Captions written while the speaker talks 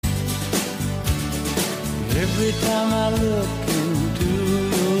Every time I look into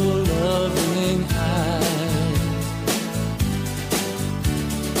your loving eyes,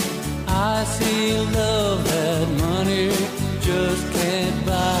 I see love that money just can't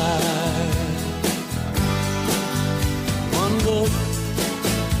buy. One look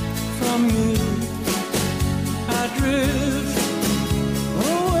from you, I drift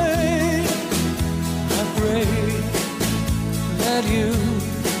away. I pray that you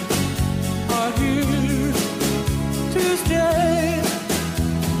are here to stay.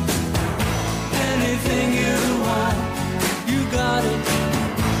 Anything you want, you got it.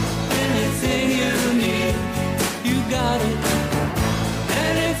 Anything you need, you got it.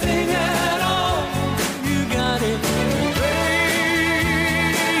 Anything at all, you got it, baby.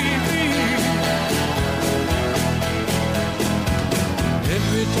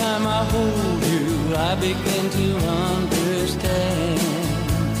 Every time I hold you, I begin to understand.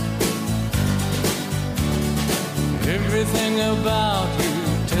 Everything about you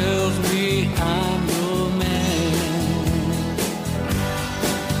tells me I'm your man.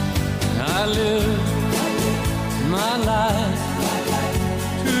 I live my life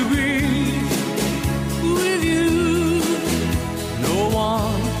to be with you. No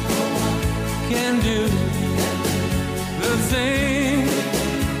one can do the thing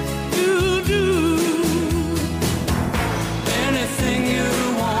you do. Anything you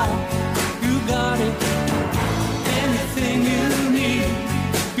want, you got it. Anything you need,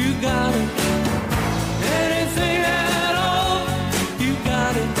 you got it. Anything at all, you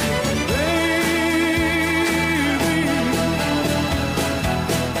got it, baby.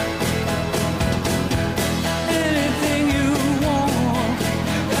 Anything you want,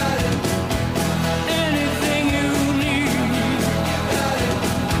 you got it. Anything you need, you got it.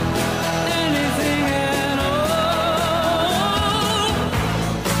 Anything at all.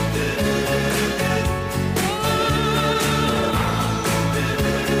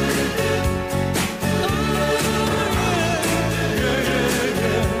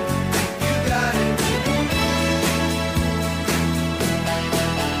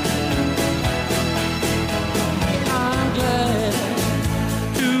 I'm glad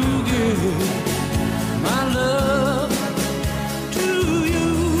to give my love to you.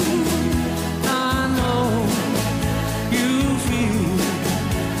 I know you feel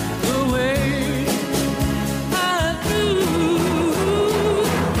the way I do.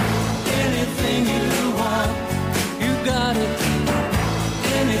 Anything you want, you got it.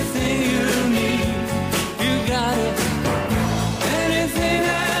 Anything you need, you got it. Anything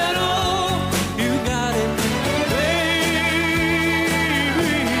at all, you got it, baby.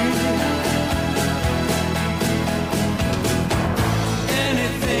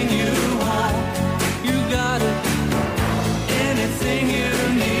 Anything you want, you got it. Anything you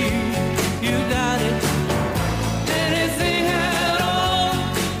need, you got it. Anything at all,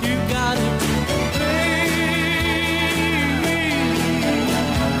 you got it, baby.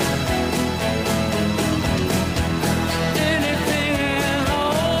 Anything at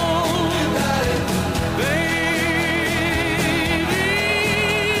all, you got it, baby.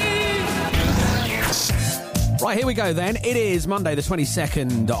 Right, here we go then. It is Monday the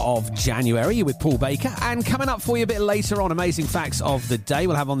 22nd of January. You're with Paul Baker. And coming up for you a bit later on, amazing facts of the day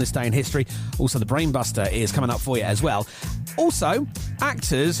we'll have on this day in history. Also, the Brainbuster is coming up for you as well. Also,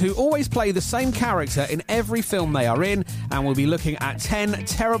 actors who always play the same character in every film they are in, and we'll be looking at 10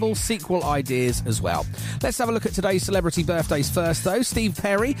 terrible sequel ideas as well. Let's have a look at today's celebrity birthdays first, though. Steve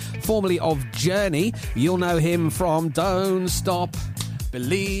Perry, formerly of Journey. You'll know him from Don't Stop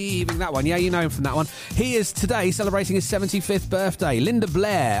Believing, that one. Yeah, you know him from that one. He is today celebrating his 75th birthday. Linda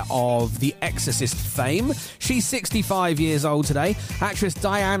Blair of The Exorcist fame. She's 65 years old today. Actress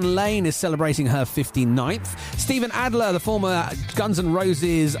Diane Lane is celebrating her 59th. Steven Adler, the former Guns N'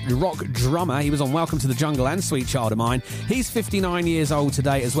 Roses rock drummer. He was on Welcome to the Jungle and Sweet Child of Mine. He's 59 years old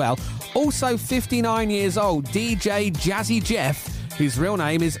today as well. Also 59 years old, DJ Jazzy Jeff, whose real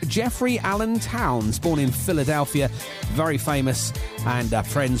name is Jeffrey Allen Towns, born in Philadelphia, very famous and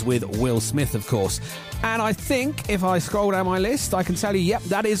friends with Will Smith, of course. And I think if I scroll down my list, I can tell you, yep,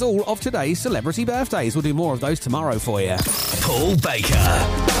 that is all of today's celebrity birthdays. We'll do more of those tomorrow for you. Paul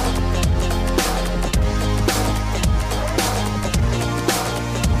Baker.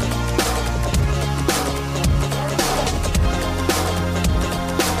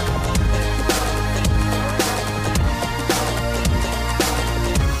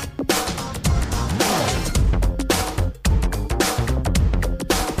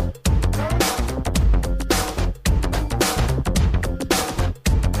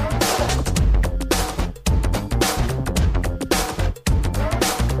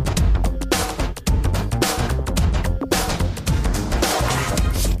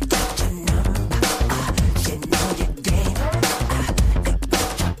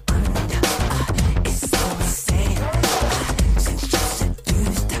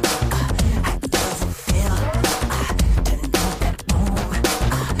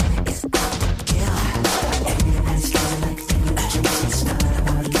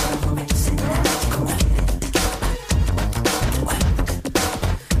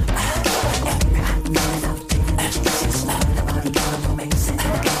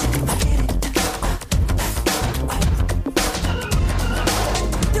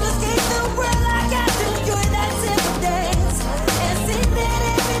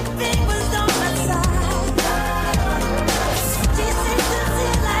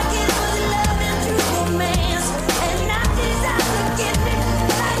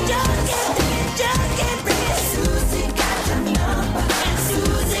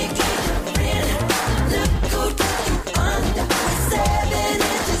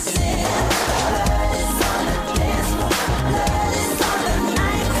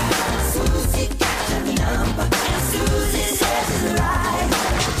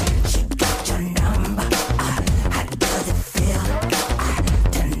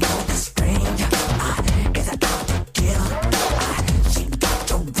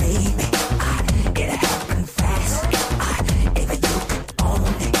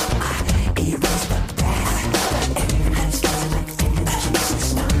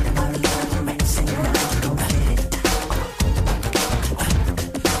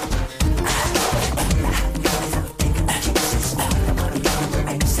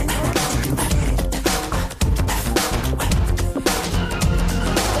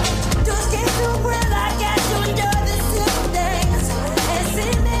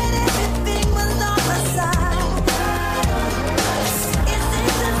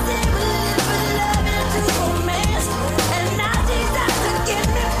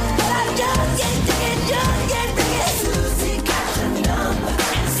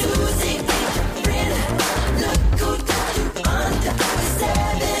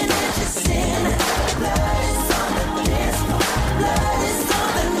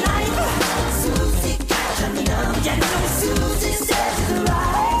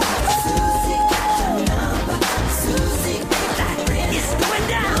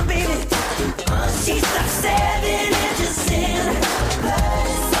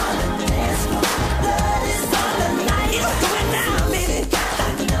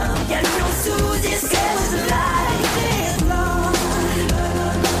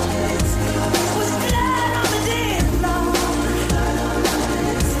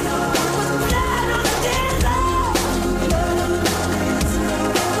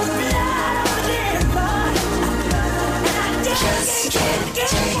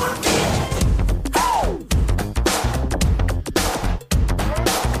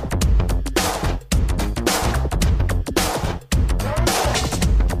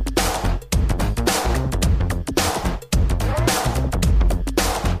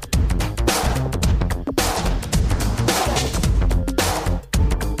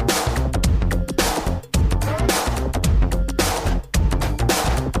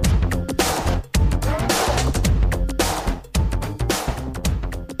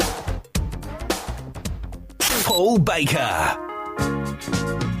 Paul Baker.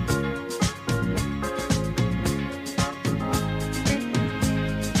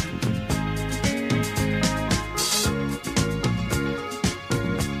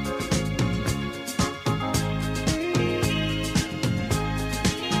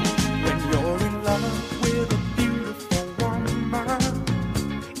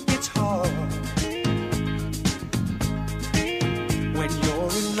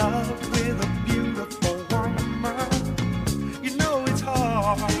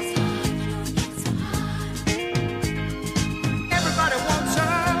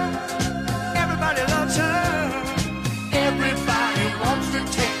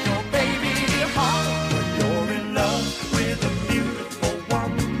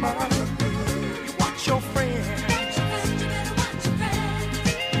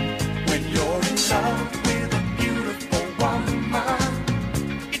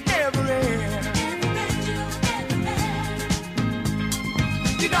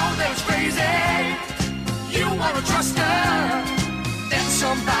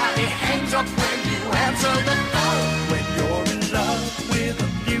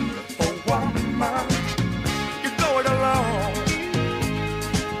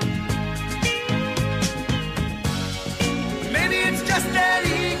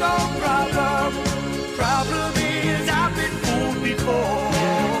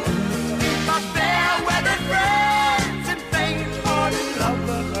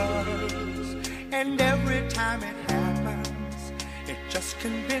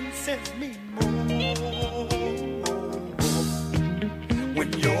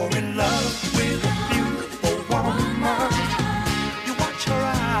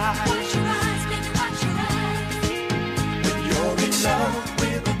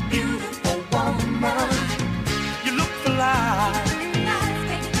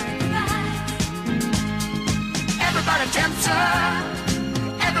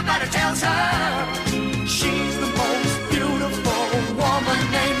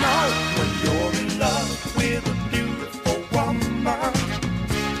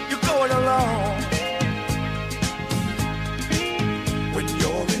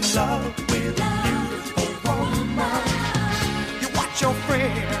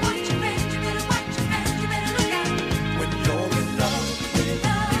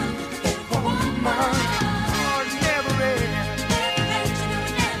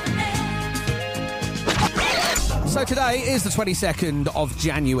 Today is the 22nd of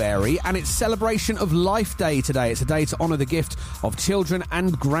January and it's Celebration of Life Day today. It's a day to honour the gift of children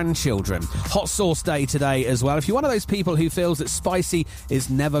and grandchildren. Hot Sauce Day today as well. If you're one of those people who feels that spicy is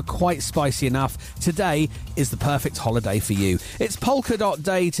never quite spicy enough, today is the perfect holiday for you. It's Polka Dot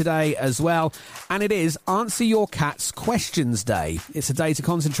Day today as well, and it is Answer Your Cat's Questions Day. It's a day to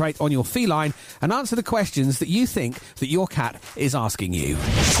concentrate on your feline and answer the questions that you think that your cat is asking you.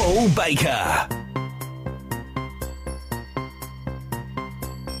 Paul Baker.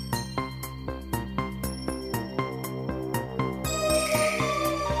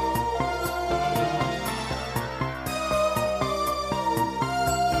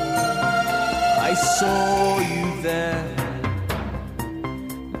 I saw you there,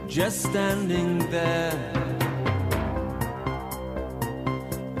 just standing there,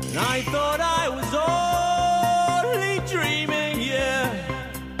 and I thought I was only dreaming, yeah.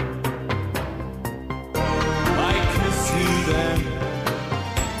 I kissed you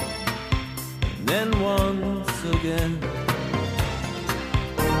then once again.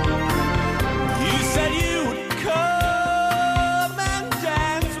 You said you would come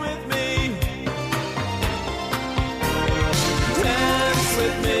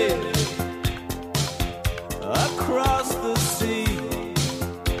across the sea,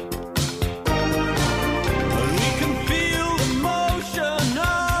 and we can feel the motion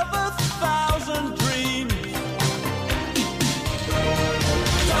of 1,000 dreams.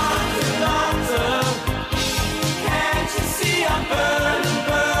 Doctor, doctor, can't you see I'm burning,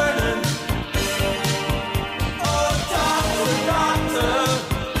 burning? Oh, doctor, doctor,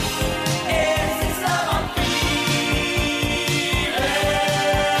 is this love I'm feeling?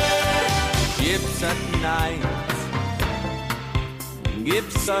 Ships at night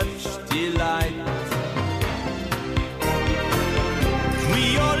give such delight. We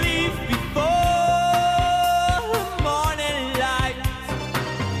all leave before the morning light.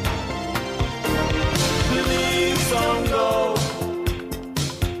 Please don't go.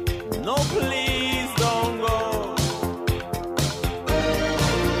 No, please don't go.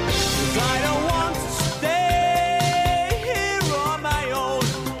 'Cause I don't want to stay here on my own.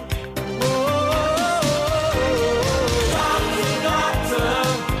 Doctor, doctor,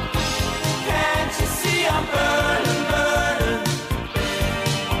 can't you see I'm burning?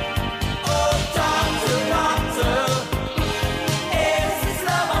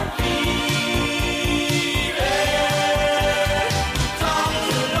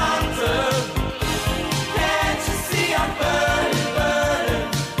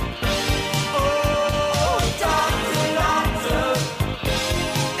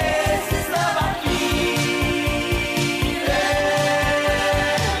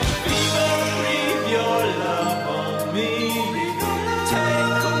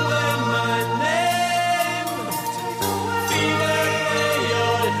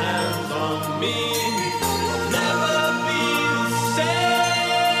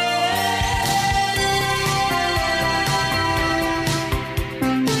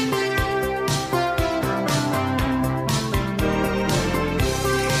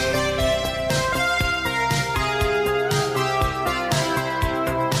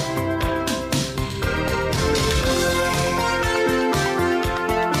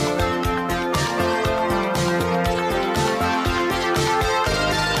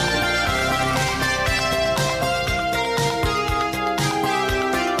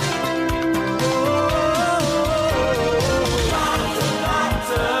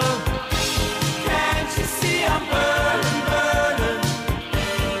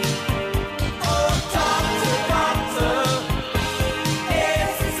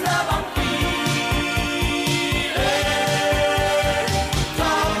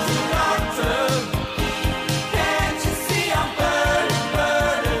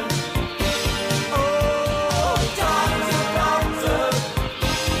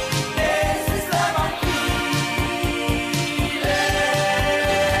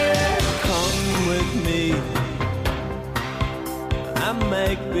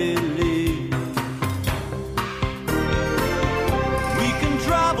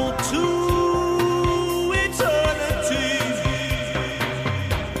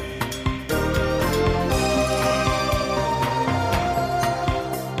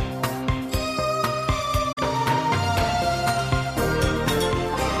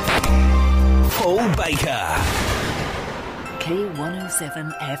 Paul Baker.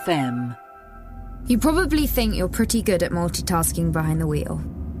 K107 FM. You probably think you're pretty good at multitasking behind the wheel.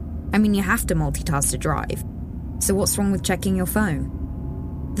 I mean, you have to multitask to drive. So what's wrong with checking your phone?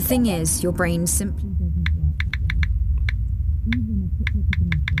 The thing is, your brain simply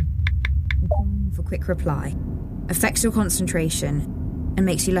doesn't for quick reply, affects your concentration, and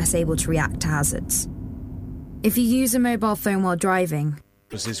makes you less able to react to hazards. If you use a mobile phone while driving,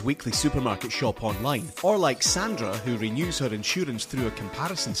 his weekly supermarket shop online, or like Sandra, who renews her insurance through a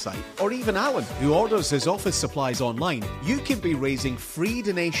comparison site, or even Alan, who orders his office supplies online, you can be raising free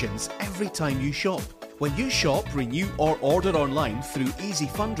donations every time you shop. When you shop, renew or order online through Easy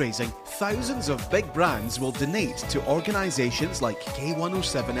Fundraising, thousands of big brands will donate to organisations like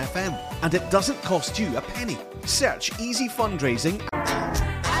K107 FM, and it doesn't cost you a penny. Search Easy Fundraising.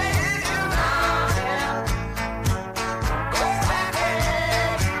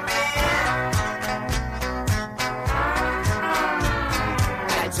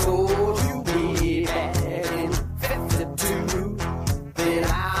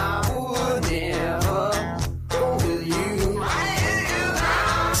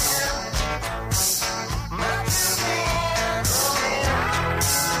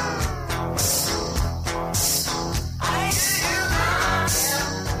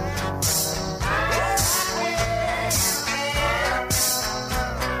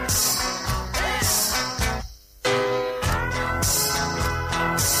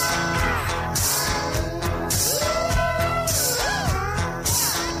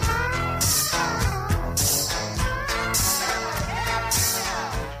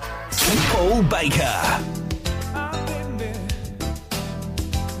 Paul Baker.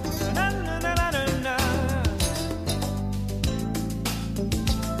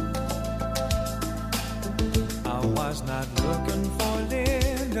 I was not looking for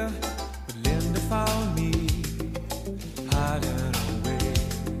Linda, but Linda found me, hiding away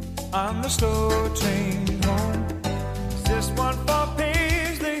on the slow train home. Is this one for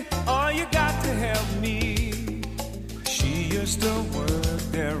Paisley? Oh, you got to help me. She used to work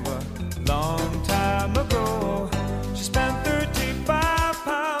there a long time ago. She spent 35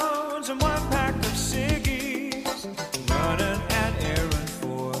 pounds and one pack of ciggies, running an errand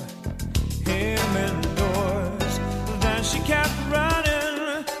for him indoors. Then she kept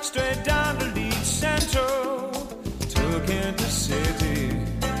running straight down to Leeds Central, took into city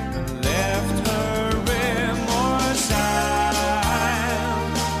and left her remorse.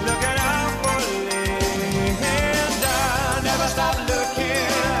 I'm looking out for Linda, never stop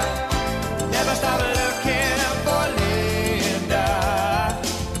looking, never stop looking for Linda,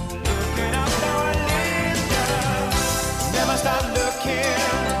 looking out for Linda, never stop looking,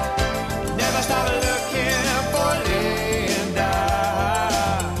 never stop looking for Linda,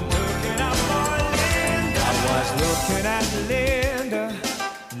 looking out for Linda. I was looking at Linda,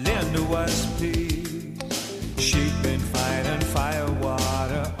 Linda was pleased. She'd been fighting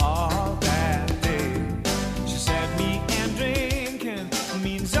firewater all that day. She said me and drinking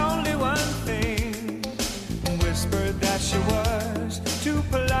means only one thing, whispered that she was too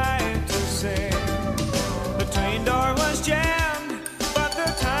polite to say. The train door was jammed, but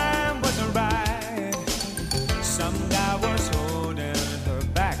the time wasn't right. Some guy was holding her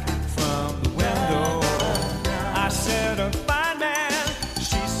back from the window. I said, a fine man.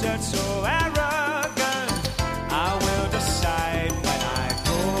 She said, so arrogant. I will decide when I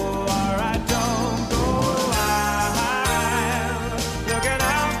go or I don't go. I'm looking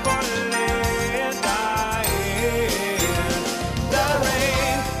out for Linda in the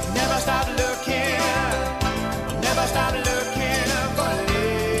rain. Never stop looking, never stop looking for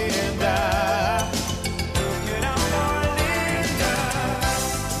Linda, looking out for Linda.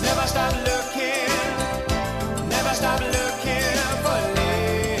 Never stop looking, never stop looking for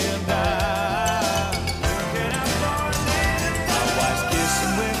Linda, looking out for Linda. I was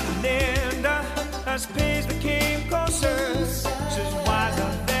kissing with Linda as Paisley came closer. She's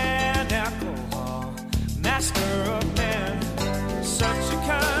wiser than alcohol, master of men. Such a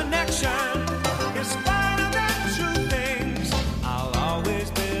connection is finer than true things. I'll always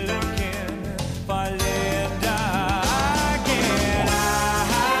be looking for Linda again.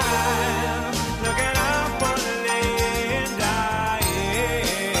 I'm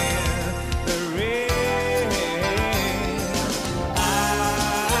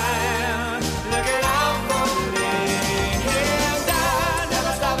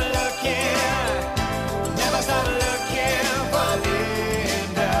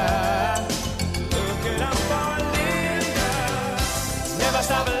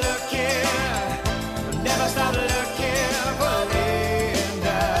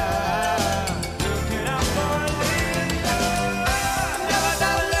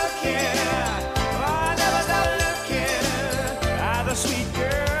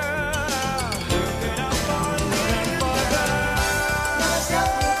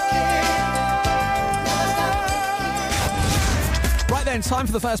then, time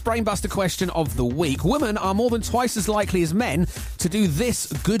for the first Brainbuster question of the week. Women are more than twice as likely as men to do this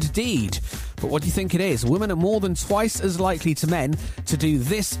good deed. But what do you think it is? Women are more than twice as likely to men to do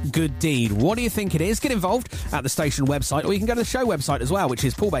this good deed. What do you think it is? Get involved at the station website, or you can go to the show website as well, which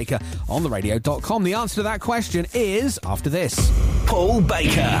is paulbakerontheradio.com. The answer to that question is after this. Paul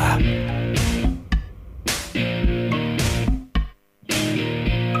Baker.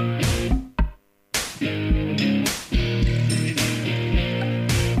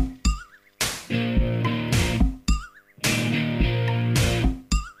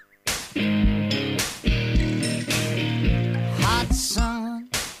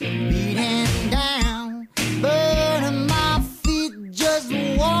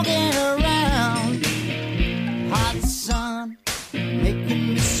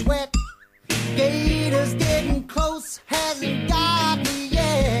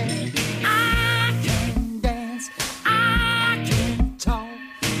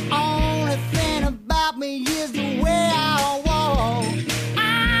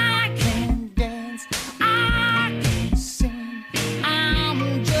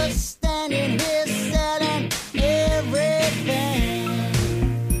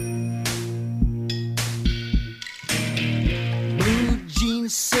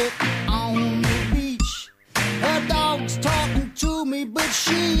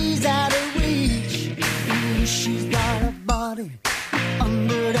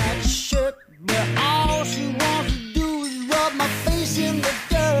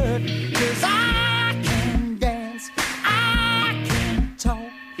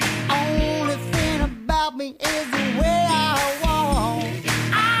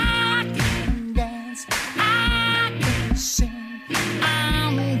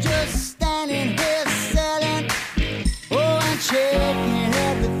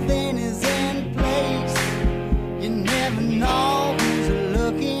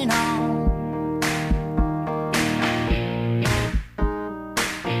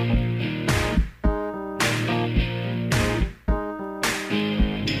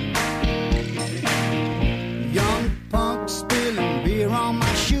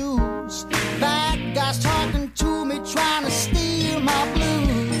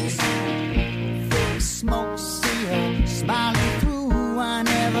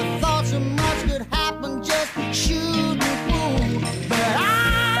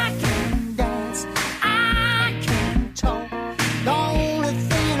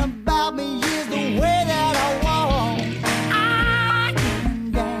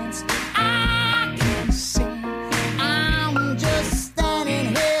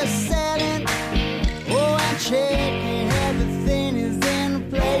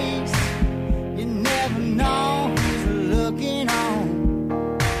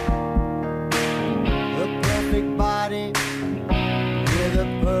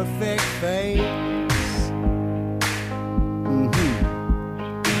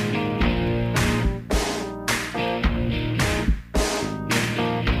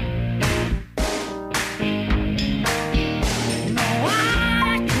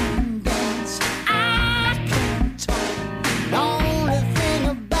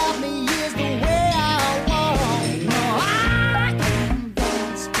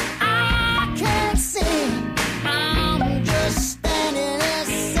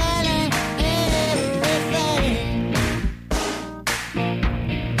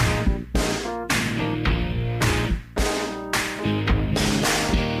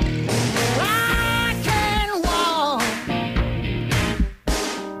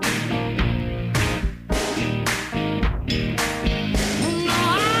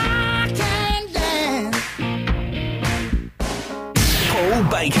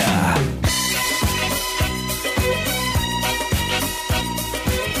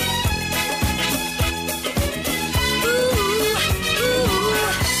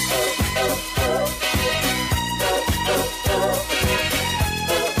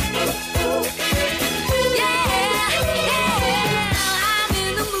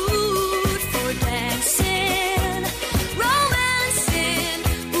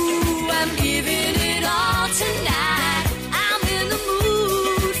 Giving it all tonight. I'm in the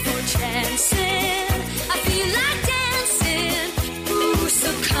mood for chat.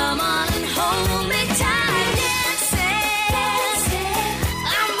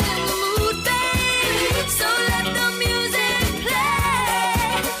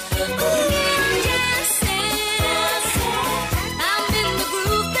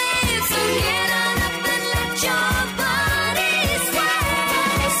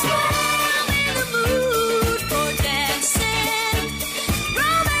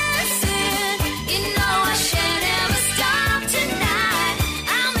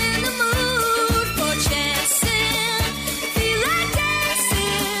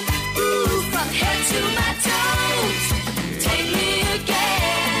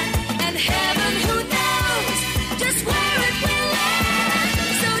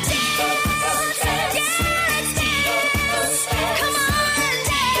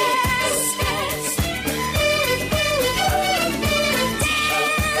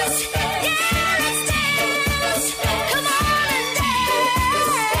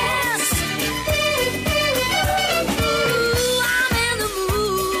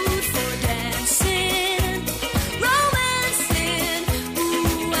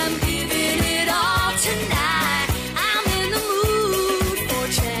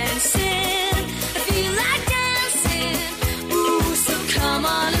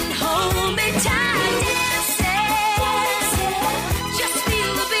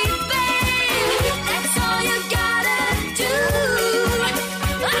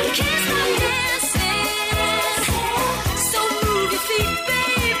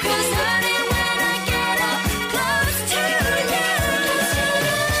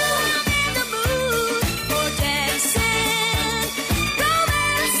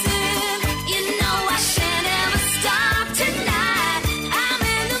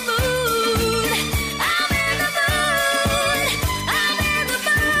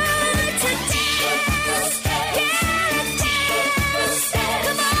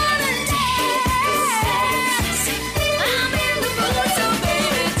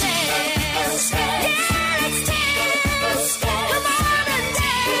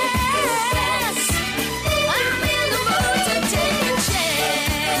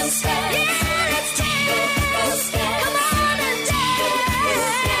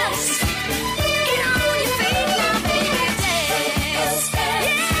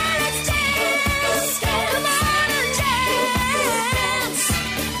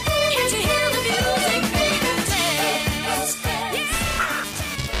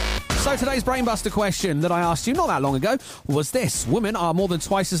 today's Brainbuster question that I asked you not that long ago was this. Women are more than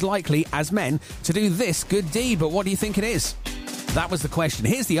twice as likely as men to do this good deed, but what do you think it is? That was the question.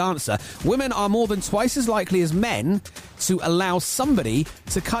 Here's the answer. Women are more than twice as likely as men to allow somebody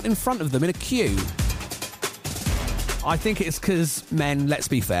to cut in front of them in a queue. I think it's because men, let's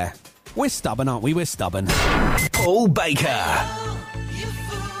be fair, we're stubborn, aren't we? We're stubborn. Paul Baker.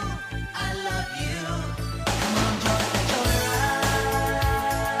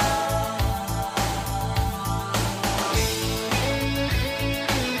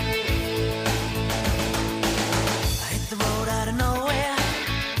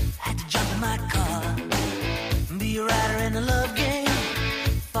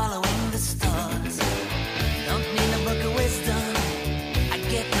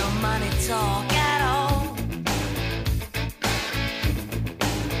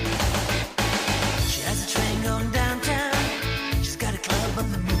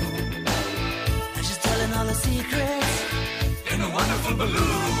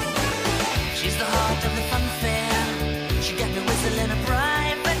 She's the heart of the fun fair. She got me whistling a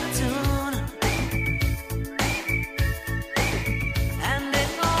private tune. And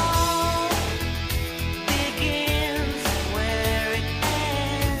it all begins where it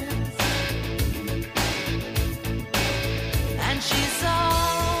ends. And she's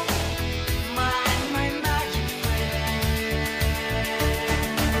all my magic friend.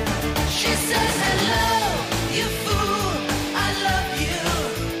 She says, hello, you fool, I love you.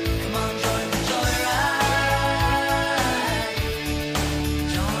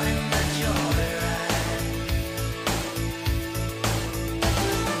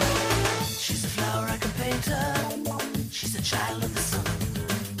 Child of the sun,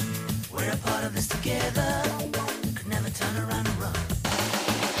 we're a part of this together. Could never turn around and run.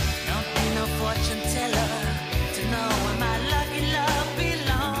 Don't need no fortune teller to know where my lucky love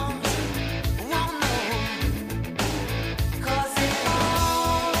belongs. Won't know, 'cause it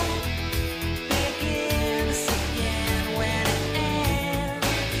all begins again when it ends.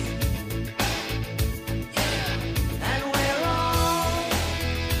 Yeah. And we're all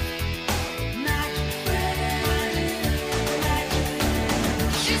magic friends.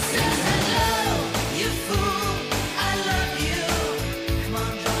 She says, hello, you fool, I love you. Come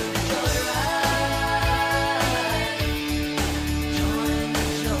on, join the joyride. Join the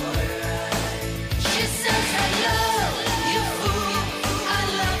joyride. She says, hello, you fool, I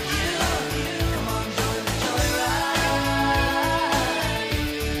love you. Come on, join the joyride.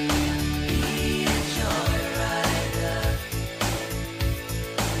 Be a joyrider.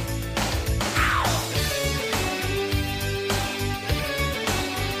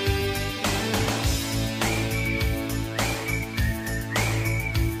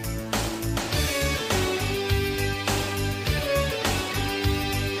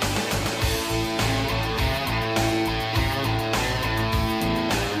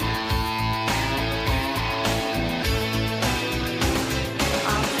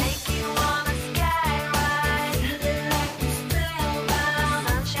 I'll take you on a sky ride. The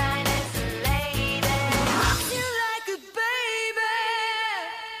sunshine is a lady. Rocks you like a baby.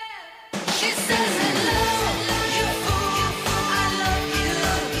 She says, hello, you fool, I love you.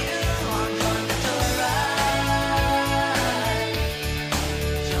 Come on, join the joyride.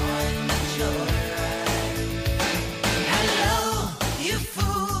 Join the joyride. Hello, you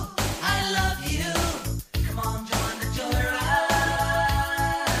fool, I love you. Come on, join the joyride.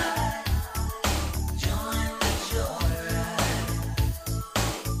 Join the joyride.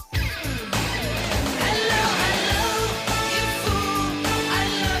 Hello, you fool, I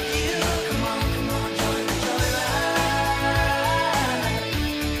love you. Come on, join the joyride.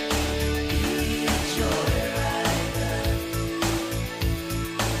 Be a joyrider.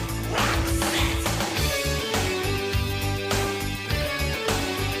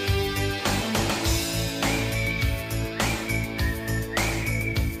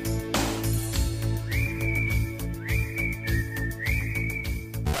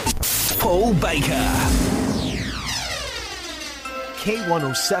 Paul Baker.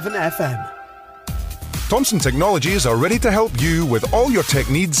 K107 FM. Thompson Technologies are ready to help you with all your tech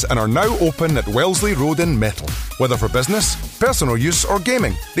needs and are now open at Wellesley Road in Metal. Whether for business, personal use or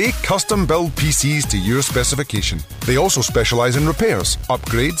gaming, they custom build PCs to your specification. They also specialise in repairs,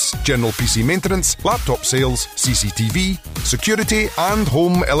 upgrades, general PC maintenance, laptop sales, CCTV, security and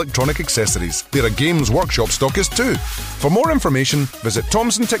home electronic accessories. They're a games workshop stockist too. For more information, visit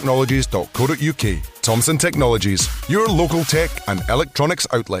thompsontechnologies.co.uk. Thompson Technologies, your local tech and electronics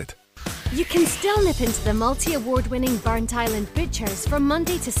outlet. You can still nip into the multi-award-winning Burnt Island Butchers from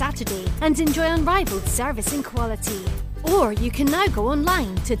Monday to Saturday and enjoy unrivaled service and quality. Or you can now go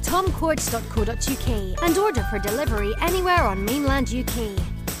online to tomcourts.co.uk and order for delivery anywhere on mainland UK.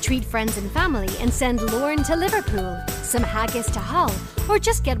 Treat friends and family and send Lauren to Liverpool, some haggis to Hull, or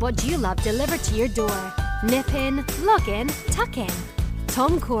just get what you love delivered to your door. Nip in, log in, tuck in.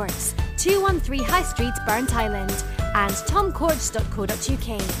 Tom Courts, 213 High Street, Burnt Island, and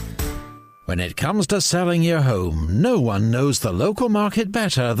tomcourts.co.uk. When it comes to selling your home, no one knows the local market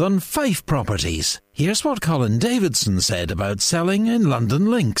better than Fife Properties. Here's what Colin Davidson said about selling in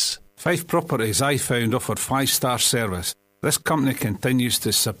London Links. Fife Properties, I found, offered 5-star service. This company continues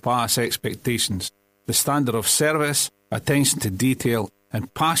to surpass expectations. The standard of service, attention to detail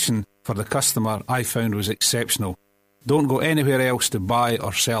and passion for the customer I found was exceptional. Don't go anywhere else to buy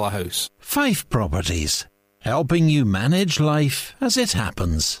or sell a house. Fife Properties, helping you manage life as it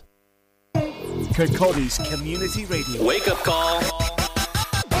happens. Kirkcaldy's Community Radio. Wake up call.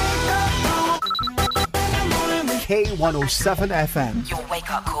 K107 FM. Your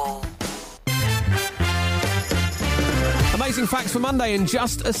wake up call. Amazing facts for Monday in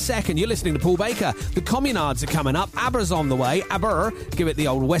just a second. You're listening to Paul Baker. The Communards are coming up. ABBA's on the way. ABBA, give it the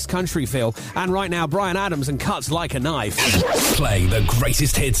old West Country feel. And right now, Bryan Adams and Cuts Like a Knife. Playing the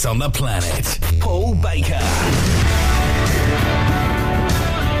greatest hits on the planet. Paul Baker.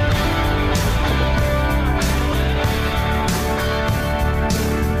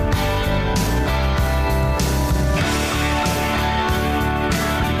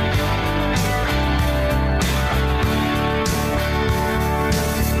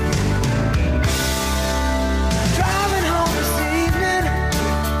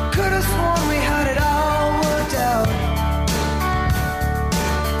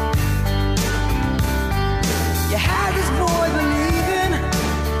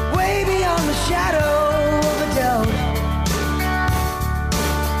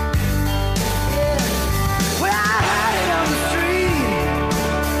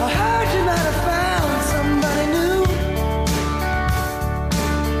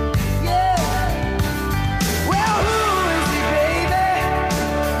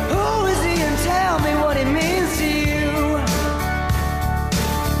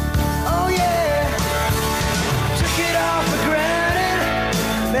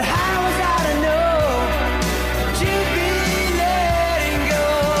 But how was I to know?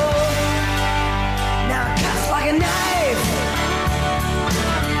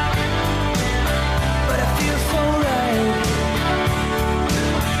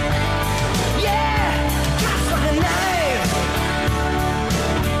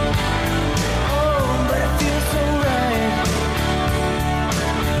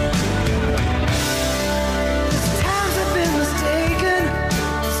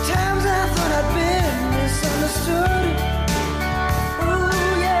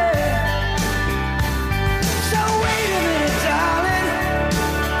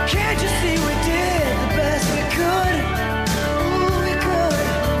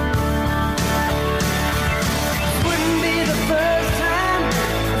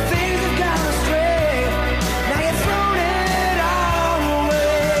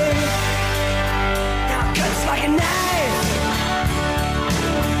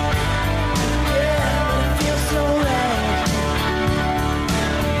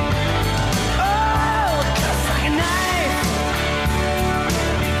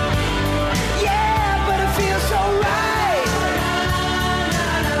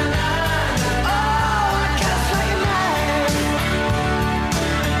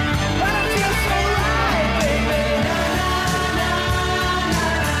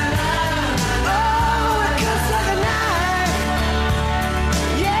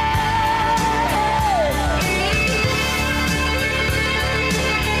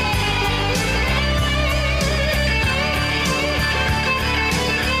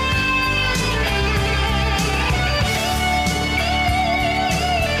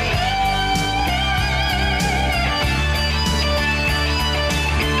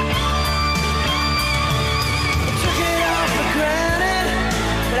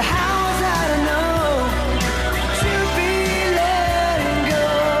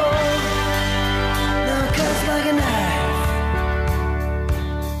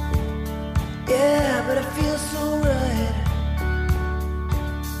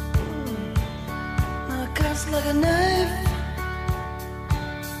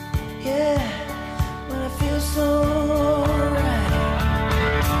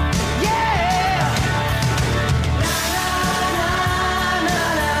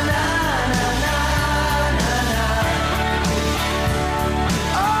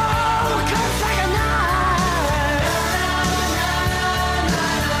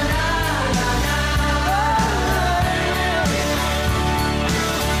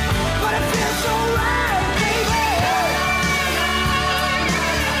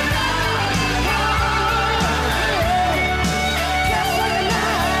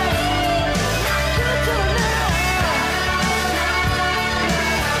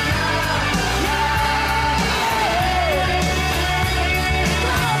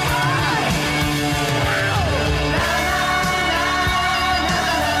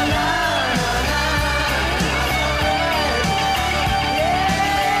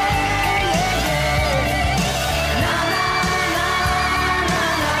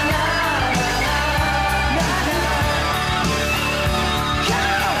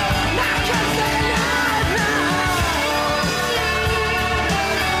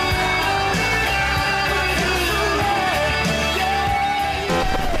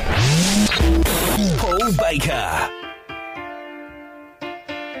 Paul Baker.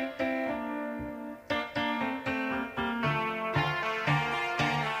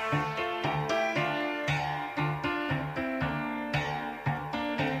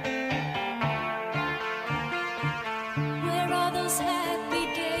 Where are those happy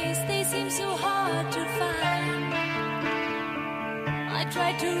days? They seem so hard to find. I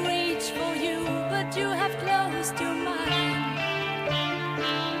tried to reach for you, but you have closed your mind.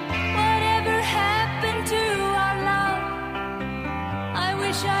 Whatever happened to our love? I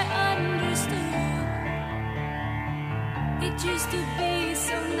wish I understood. It used to be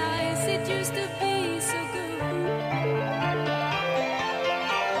so nice, it used to be so good.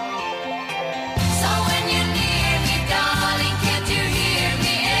 So when you're near me, darling, can't you hear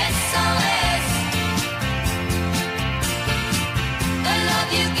me? SOS. The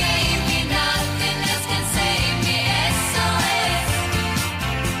love you gave me, nothing else can save me. SOS.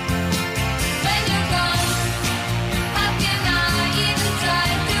 When you're gone, how can I even try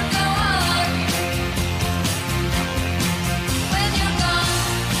to go on? When you're gone,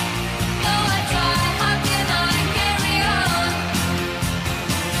 though I try, how can I carry on?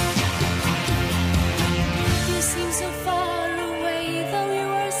 You seem so far away, though you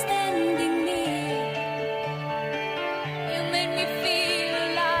are standing near. You made me feel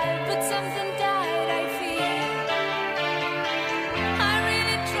alive, but something died, I fear. I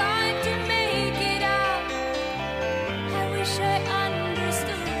really tried to make it out. I wish I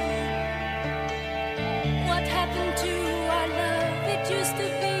understood. What happened to our love? It used to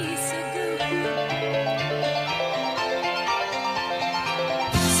be so good.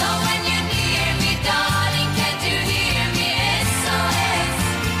 So when you're near me, darling, can't you hear me? SOS.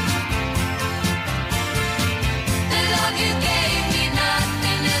 The love you gave me,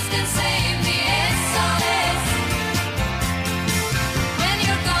 nothing else can save me. SOS. When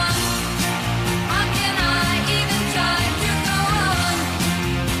you're gone, how can I even try to go on?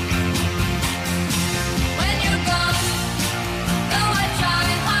 When you're gone, though I try,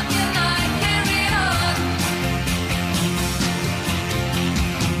 how can I carry on?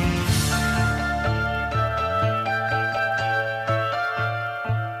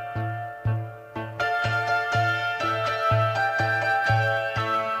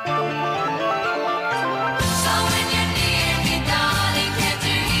 So when you're near me, darling, can't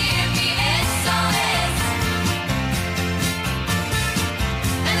you hear me? SOS.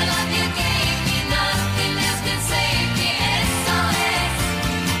 And the love you gave me, nothing else can save me. SOS.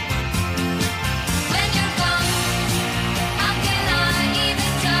 When you're gone, how can I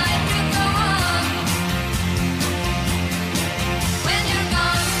even try to go on? When you're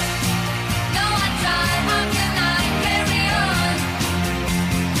gone, though I try, how can I carry on?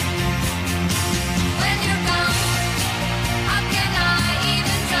 When you're gone, how can I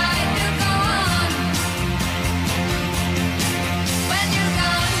even try to go on? When you're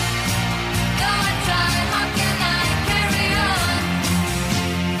gone, though I try, how can I carry on?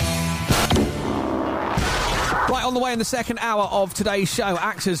 Right, on the way in the second hour of today's show,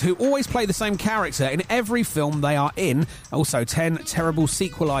 actors who always play the same character in every film they are in. Also, 10 terrible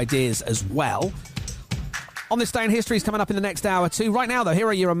sequel ideas as well. On This Day in History is coming up in the next hour too. Right now, though, here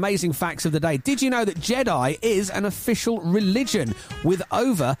are your amazing facts of the day. Did you know that Jedi is an official religion with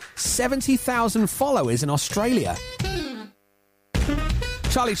over 70,000 followers in Australia?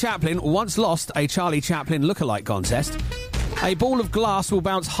 Charlie Chaplin once lost a Charlie Chaplin lookalike contest. A ball of glass will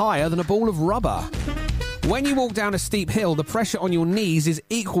bounce higher than a ball of rubber. When you walk down a steep hill, the pressure on your knees is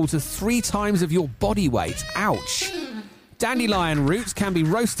equal to 3 times of your body weight. Ouch. Dandelion roots can be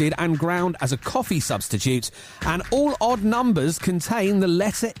roasted and ground as a coffee substitute. And all odd numbers contain the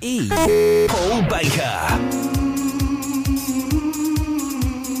letter E. Paul Baker.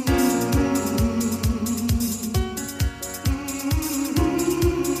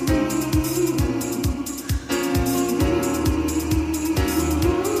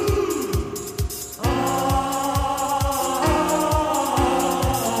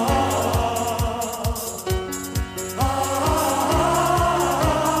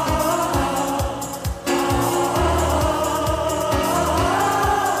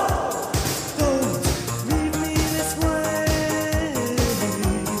 Don't leave me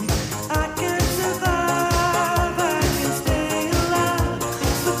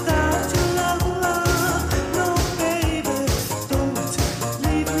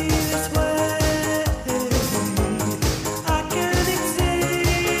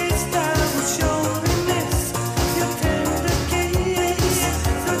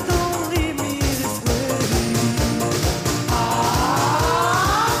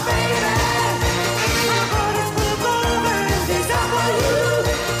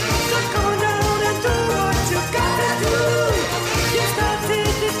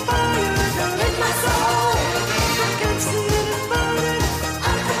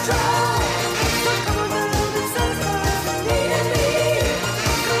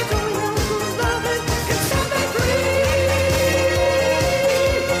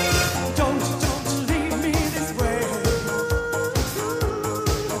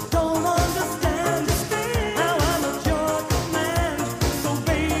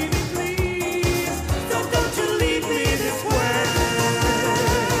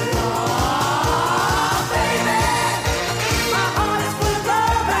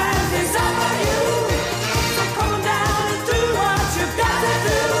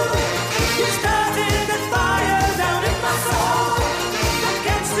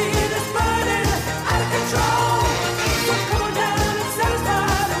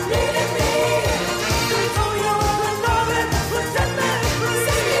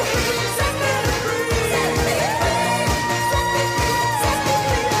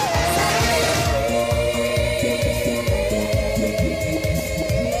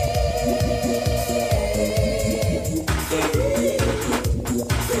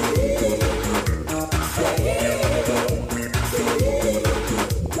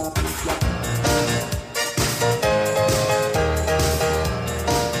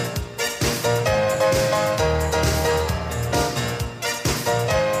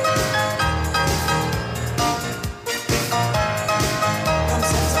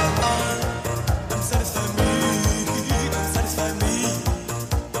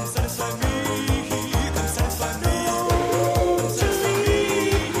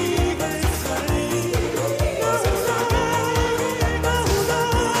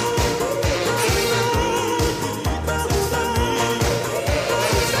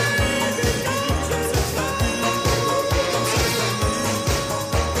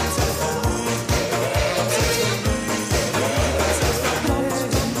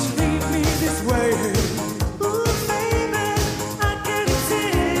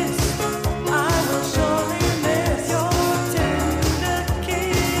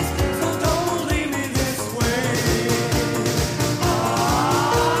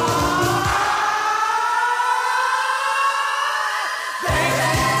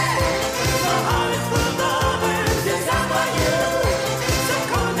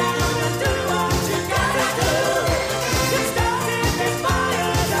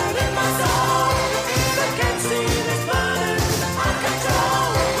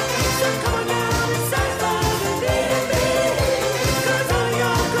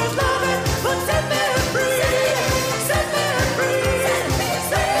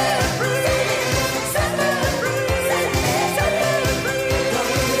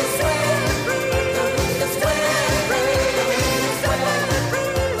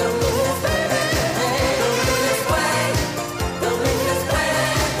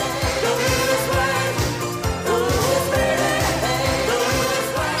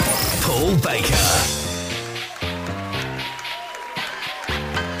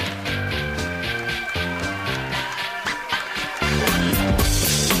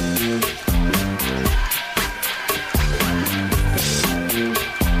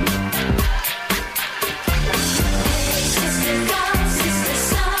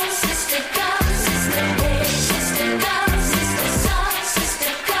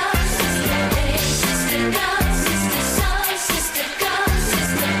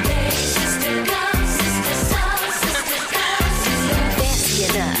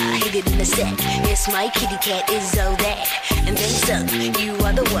hit it in a sec. Yes, my kitty cat is all that. And then some, you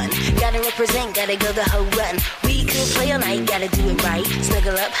are the one. Gotta represent, gotta go the whole run. We could play all night, gotta do it right.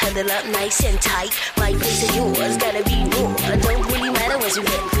 Snuggle up, huddle up, nice and tight. My place and yours, gotta be raw. Don't really matter once you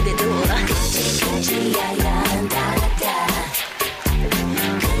get through the door. Coochie, coochie, yeah, yeah, da, da.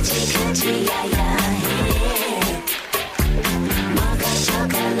 Coochie, coochie, yeah, yeah, yeah. Mocha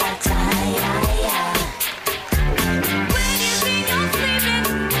chocolate, yeah, yeah. When you think I'm sleeping,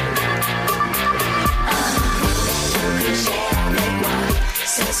 voulez-vous coucher avec moi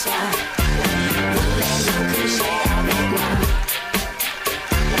ce soir? Voulez-vous coucher avec moi?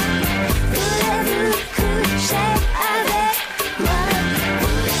 Voulez-vous coucher avec moi?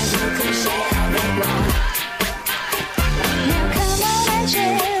 Voulez-vous coucher avec moi? Now come on and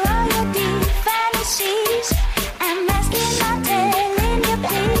share all your deep fantasies. I'm asking, not telling you,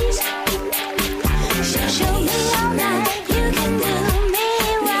 please. Show me all night, you can do me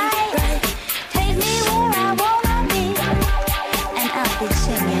right. Take me where I wanna be, and I'll be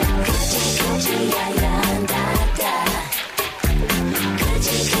singing coochie coochie yeah yeah da da.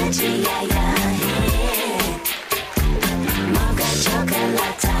 Coochie coochie yeah yeah yeah. Mocha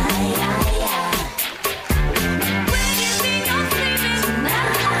chocolate yeah yeah. When you think I'm sleeping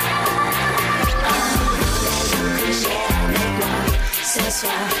tonight, voulez-vous coucher avec moi ce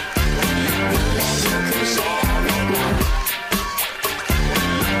soir? Voulez-vous coucher avec moi?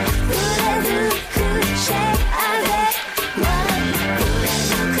 Voulez-vous coucher avec moi?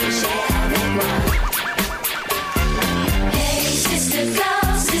 Voulez-vous coucher avec moi? Hey, sister, go,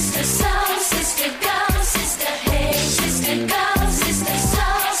 sister, soul, sister, go, sister. Hey, sister, go, sister,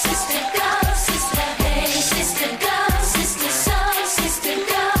 soul, sister, go, sister. Hey, sister, go, sister, soul, sister,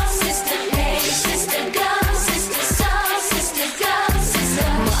 go, sister. Hey, sister, go, sister, soul, sister, go, sister.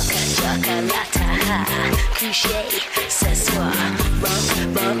 Mocha chocolate, coucher, ce soir.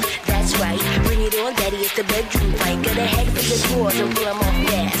 Bump, bump, that's right. Bring it on, daddy, it's the bedroom fight. Gotta head for your drawers and pull them off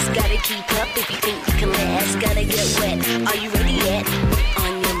fast. Gotta keep up if you think you can last. Gotta get wet. Are you ready yet?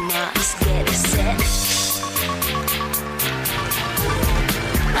 On your marks, get set.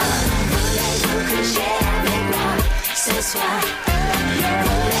 Voulez-vous coucher avec moi ce soir?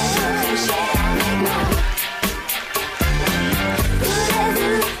 Voulez-vous coucher avec moi?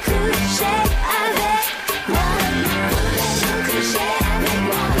 Voulez-vous coucher avec moi? Voulez-vous coucher avec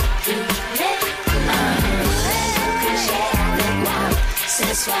moi? Voulez-vous coucher avec moi ce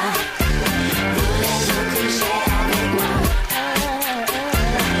soir? Voulez-vous coucher avec moi?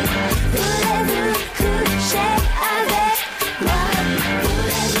 Voulez-vous coucher avec moi?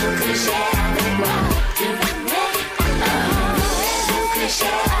 Voulez-vous coucher avec moi? Voulez-vous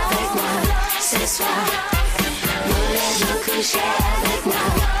coucher avec moi ce soir? Voulez-vous coucher avec moi?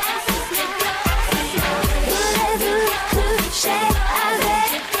 Voulez-vous coucher avec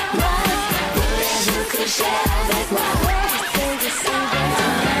moi? Voulez-vous coucher avec moi?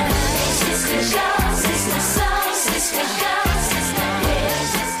 Sister, go, sister, soul, sister, go, sister, yeah,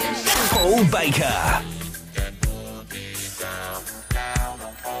 sister, go. Paul Baker.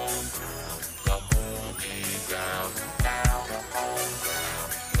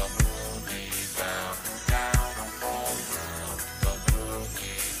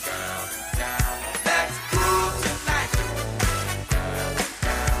 Let's groove tonight.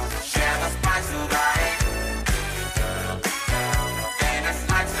 Share the spice of life.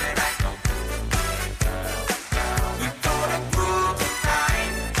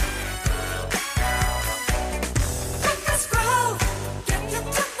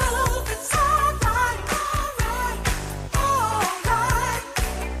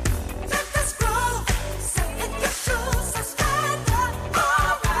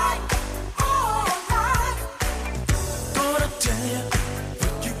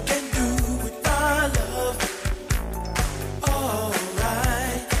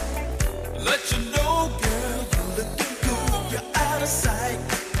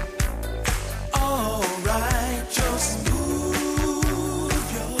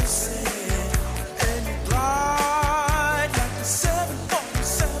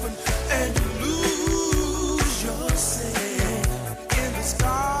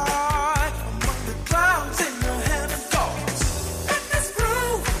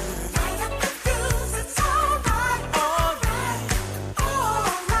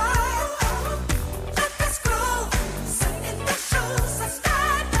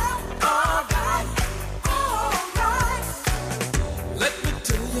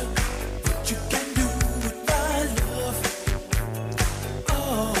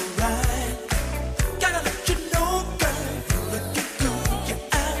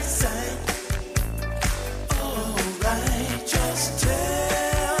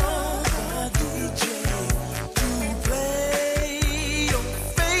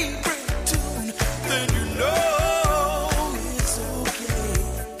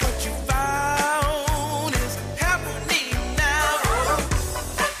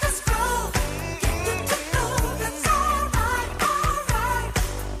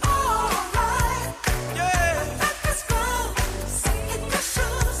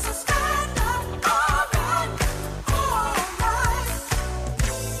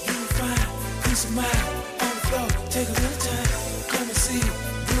 peace of mind. On the floor, take a little time. Come and see,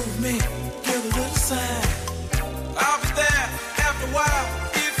 groove me, give a little sign. I'll be there after a while.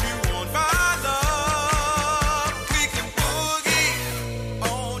 If you want my love, we can boogie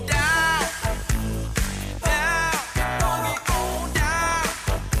on down, down, boogie on down,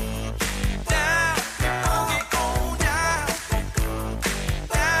 down, boogie on down,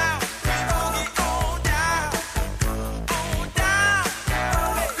 down, boogie on down, on down.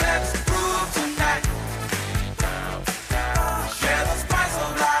 Let's groove tonight. Share the spice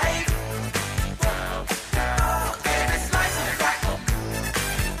of life. Baby, slice it right.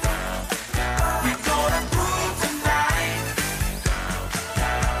 We gonna groove tonight.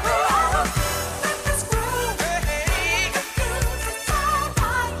 Let's groove. Hey,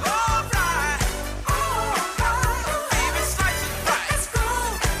 alright. Baby, slice it right. Let's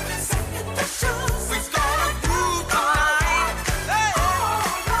groove. We gonna groove tonight. Hey,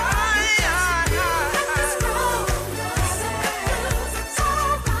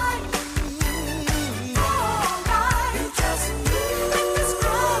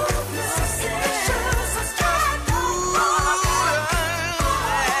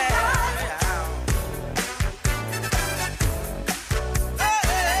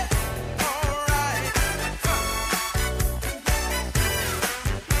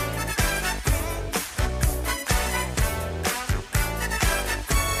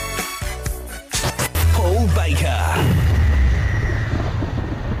 Paul Baker.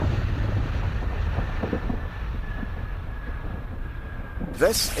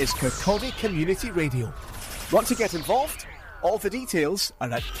 This is Kirkcaldy Community Radio. Want to get involved? All the details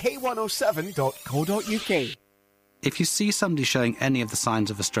are at k107.co.uk. If you see somebody showing any of the signs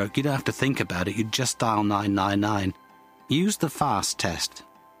of a stroke, you don't have to think about it, you just dial 999. Use the FAST test.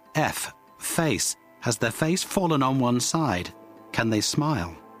 F. Face. Has their face fallen on one side? Can they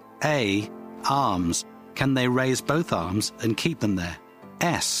smile? A. Arms. Can they raise both arms and keep them there?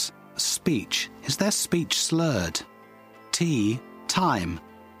 S. Speech. Is their speech slurred? T. Time.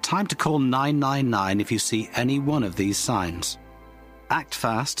 Time to call 999 if you see any one of these signs. Act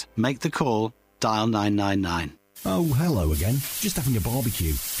fast, make the call, dial 999. Oh, hello again. Just having a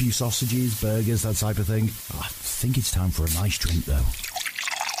barbecue. Few sausages, burgers, that type of thing. I think it's time for a nice drink, though.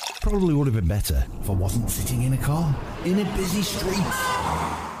 Probably would have been better if I wasn't sitting in a car, in a busy street.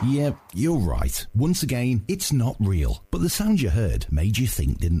 Yeah, you're right. Once again, it's not real. But the sounds you heard made you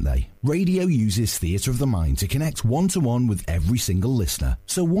think, didn't they? Radio uses theatre of the mind to connect one-to-one with every single listener.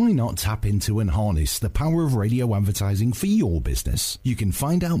 So why not tap into and harness the power of radio advertising for your business? You can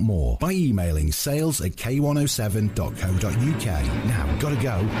find out more by emailing sales@k107.co.uk. Now, gotta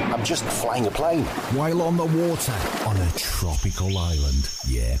go. I'm just flying a plane. While on the water, on a tropical island.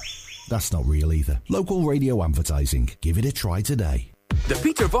 Yeah, that's not real either. Local radio advertising. Give it a try today. The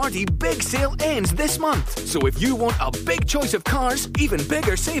Peter Vardy Big Sale ends this month. So if you want a big choice of cars, even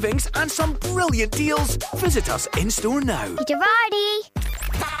bigger savings and some brilliant deals, visit us in-store now. Peter Vardy.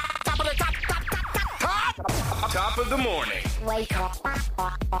 Top of the morning. Wake up with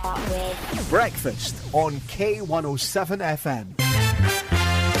Breakfast on K107 FM.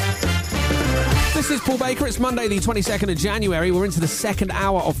 This is Paul Baker. It's Monday, the 22nd of January. We're into the second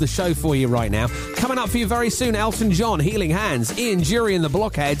hour of the show for you right now. Coming up for you very soon, Elton John, Healing Hands, Ian Jury and the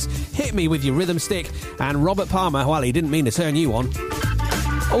Blockheads, Hit Me With Your Rhythm Stick, and Robert Palmer, well, he didn't mean to turn you on.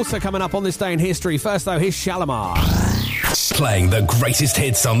 Also coming up on this day in history, first though, here's Shalimar. Playing the greatest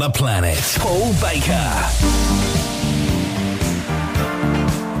hits on the planet. Paul Baker.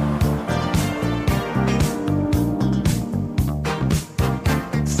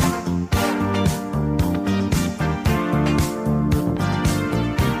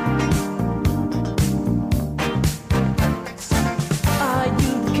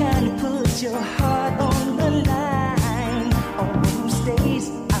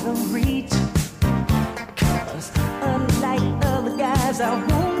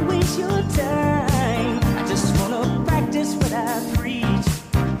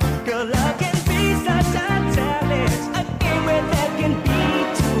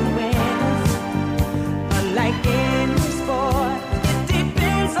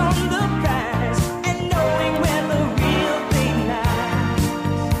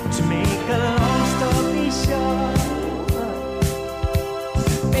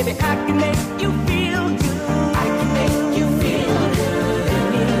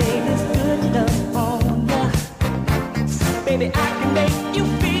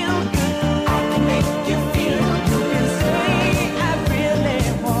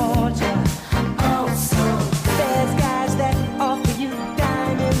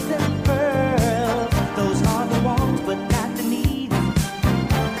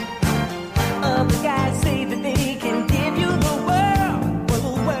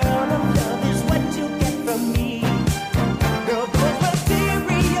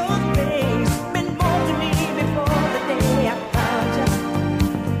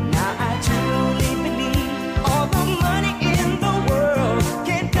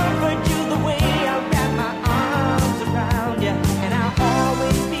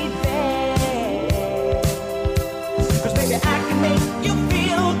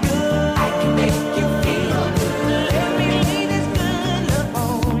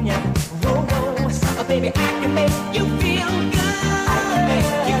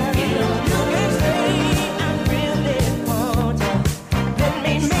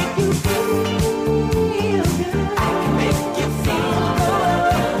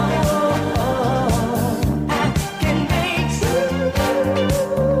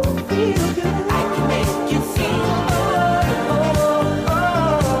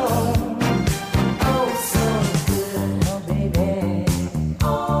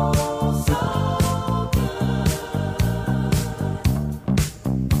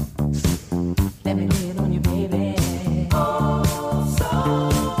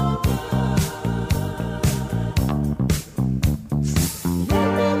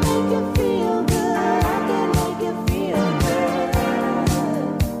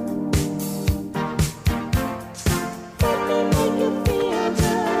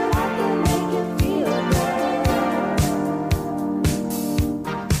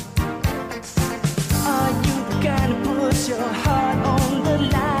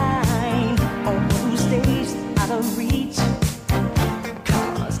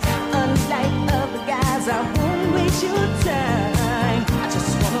 I won't waste your time. I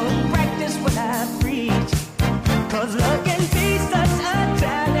just wanna practice what I preach. 'Cause love can be such a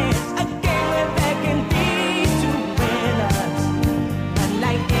challenge, a game where there can be two winners.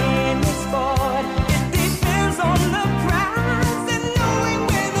 Unlike any sport, it depends on the prize and knowing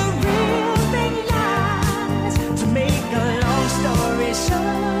where the real thing lies. To make a long story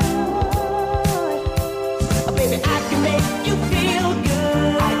short, oh, baby, I can make you feel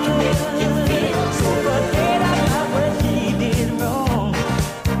good. I can make you feel so forget about what he did wrong.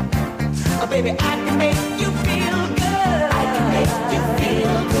 Oh, baby, I can make you feel good. I can make you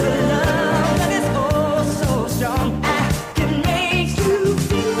feel good. Love that is oh so strong. I can make you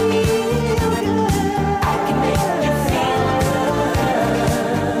feel good. I can make you feel good.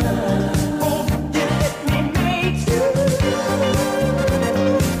 Oh, you let me make you feel.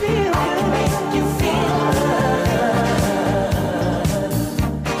 I can make you feel good.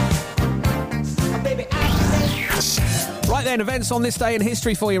 Baby, I can make you. Right then, events on this day in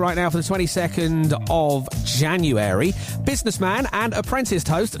history for you right now for the 22nd of January. Businessman and Apprentice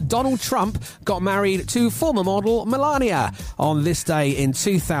host Donald Trump got married to former model Melania on this day in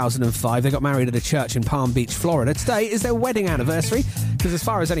 2005. They got married at a church in Palm Beach, Florida. Today is their wedding anniversary because as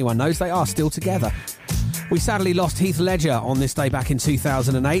far as anyone knows, they are still together. We sadly lost Heath Ledger on this day back in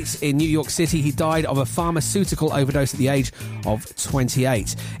 2008. In New York City, he died of a pharmaceutical overdose at the age of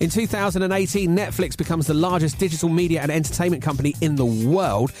 28. In 2018, Netflix becomes the largest digital media and entertainment company in the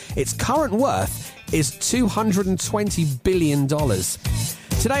world. Its current worth is $220 billion.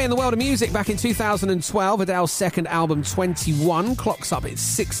 Today in the world of music, back in 2012, Adele's second album, 21, clocks up its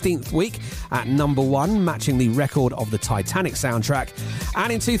 16th week at number 1, matching the record of the Titanic soundtrack.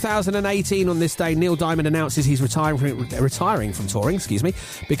 And in 2018, on this day, Neil Diamond announces he's retiring from touring,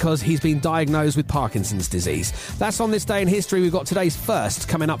 because he's been diagnosed with Parkinson's disease. That's on this day in history. We've got today's first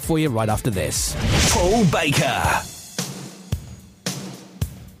coming up for you right after this. Paul Baker.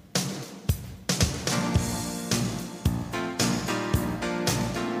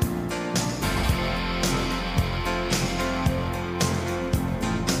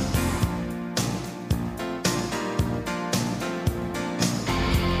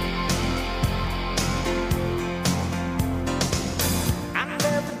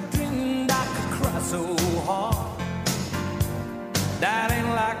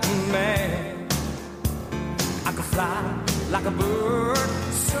 Like a bird,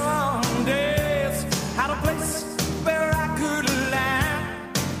 some days had a place where I could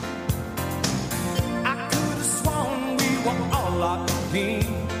land. I could have sworn we were all locked in.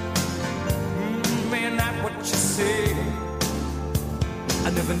 Man, that's what you said. I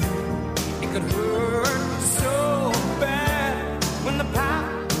never knew it could hurt so bad when the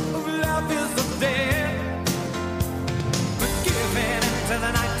power of love is up there. But giving into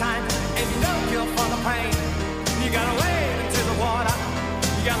the nighttime ain't no cure for the pain. You gotta wait until the water.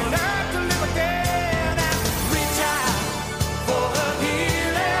 You gotta learn to live again and reach out for a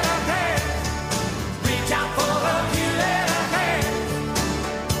healing hand. Reach out for a healing hand.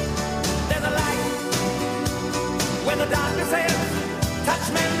 There's a light where the darkness is. Touch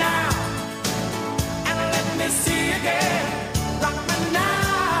me now and let me see again. Rock me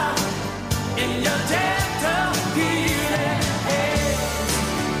now in your gentle healing hand.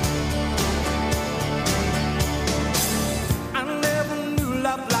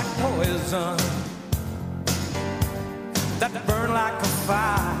 Poison that burned like a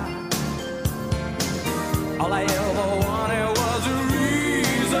fire. All I ever wanted was a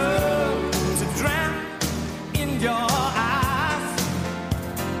reason to drown in your eyes.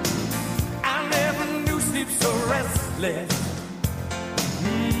 I never knew sleep so restless,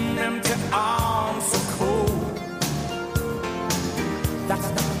 empty arms so cold. That's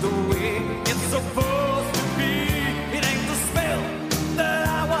not the way it's supposed to be. It ain't the spell that I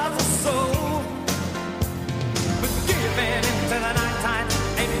was a soul. But giving into the nighttime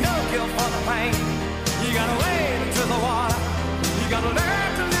ain't no cure for the pain. You gotta wait until the water. You gotta learn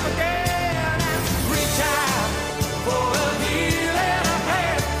to live again and reach out for a healing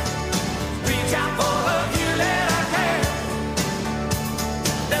hand. Reach out for a healing hand.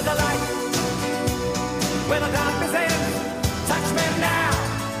 There's a light where the darkness ends. Touch me now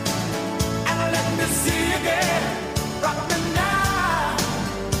and let me see again. Rock me now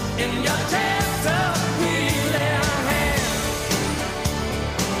in your gentle healing hand.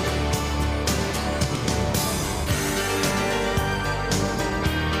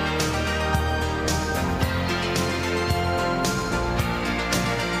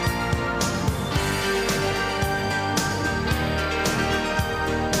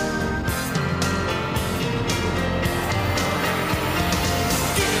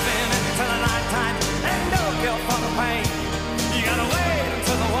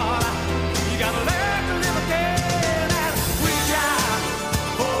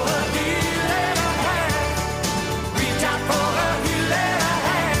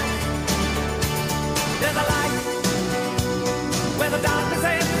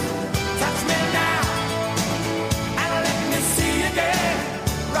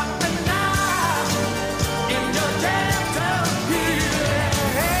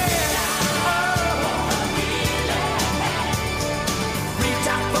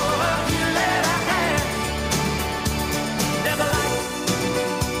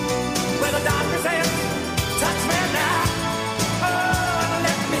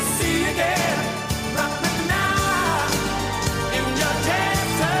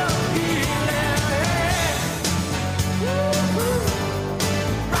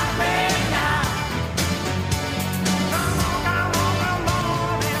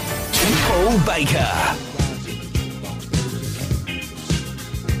 Paul Baker.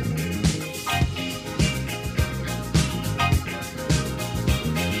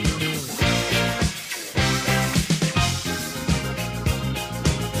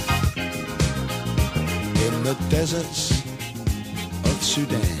 In the deserts of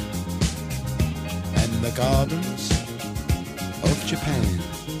Sudan and the gardens of Japan,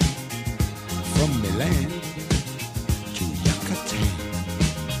 from Milan to Yucatan,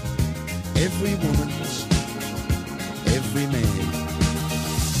 every woman's, every man.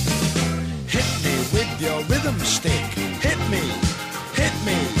 Hit me with your rhythm stick, hit me,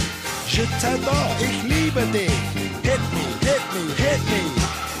 je t'adore, ich liebe dich. Hit me, hit me, hit me.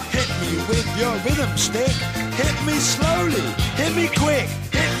 Hit me with your rhythm stick. Hit me slowly. Hit me quick.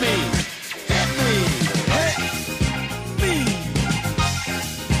 Hit me. Hit me. Hit me.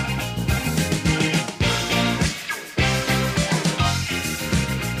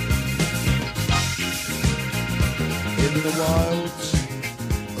 In the wilds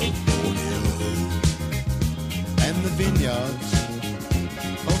of Borneo and the vineyards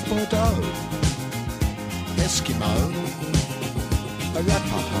of Bordeaux, Eskimo,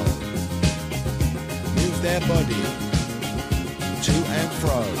 Arapaho, move their body to and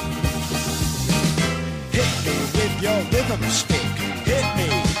fro. Hit me with your rhythm stick. Hit me,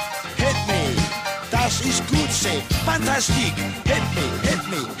 das ist gut, say, fantastic. Hit me, hit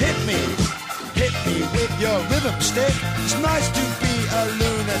me, hit me. Hit me with your rhythm stick. It's nice to be a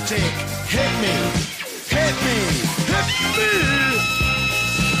lunatic. Hit me, hit me, hit me.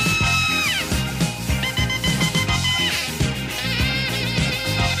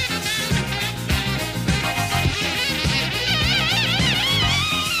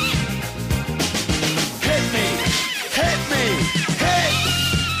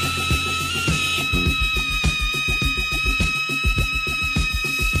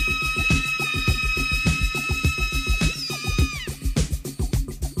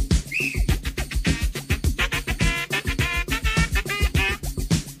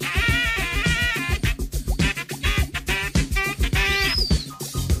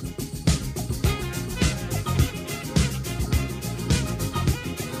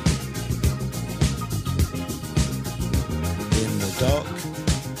 Dock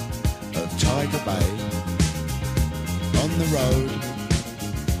of Tiger Bay, on the road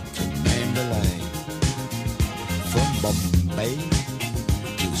to Mandalay, from Bombay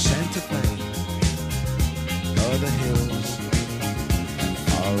to Santa Fe, o'er the hills and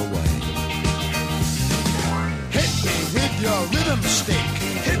far away. Hit me with your rhythm stick,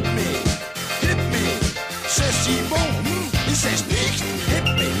 hit me, c'est si bon, c'est nicht, hit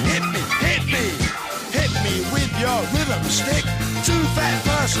me, hit me, hit me. Hit me with your rhythm stick. Two fat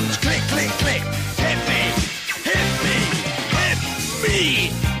persons, click, click, click. Hit me, hit me, hit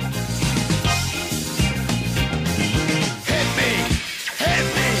me. Hit me, hit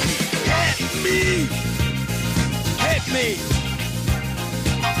me, hit me. Hit me,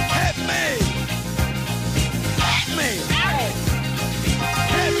 hit me, hit me.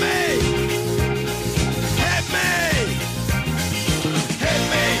 Hit me, hit me, hit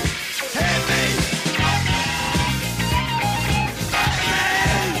me, hit me.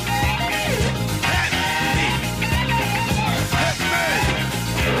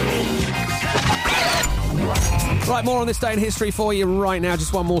 Right, more on this day in history for you right now.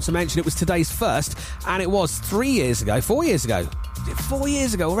 Just one more to mention. It was today's first, and it was 4 years ago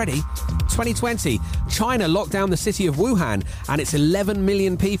already, 2020. China locked down the city of Wuhan and its 11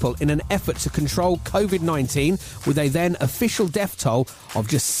 million people in an effort to control COVID-19, with a then official death toll of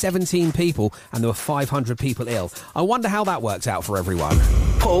just 17 people, and there were 500 people ill. I wonder how that works out for everyone.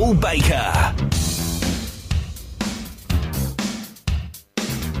 Paul Baker.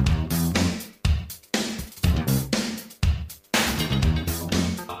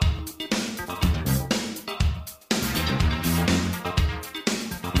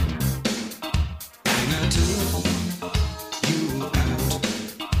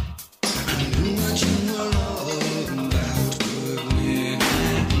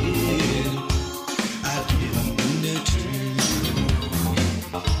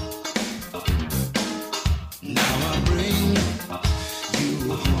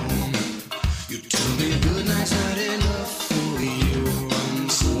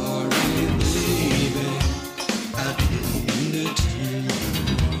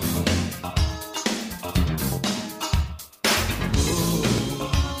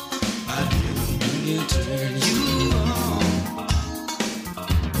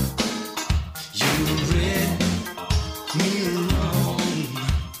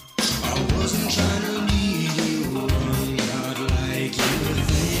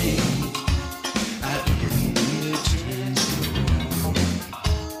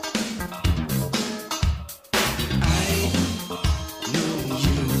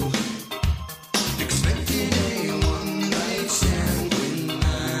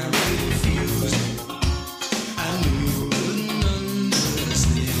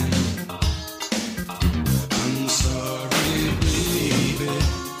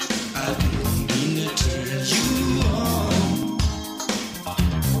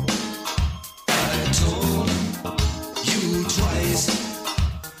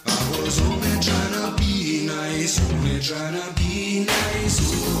 you're trying to be nice.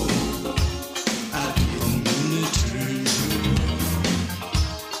 Oh, I didn't mean to turn you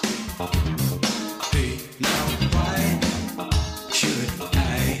on. Hey, now why should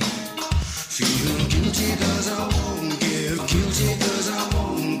I feel guilty 'cause I won't give, guilty 'cause I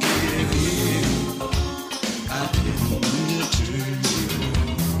won't give in. I didn't mean to turn you on.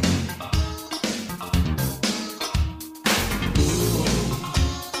 Oh,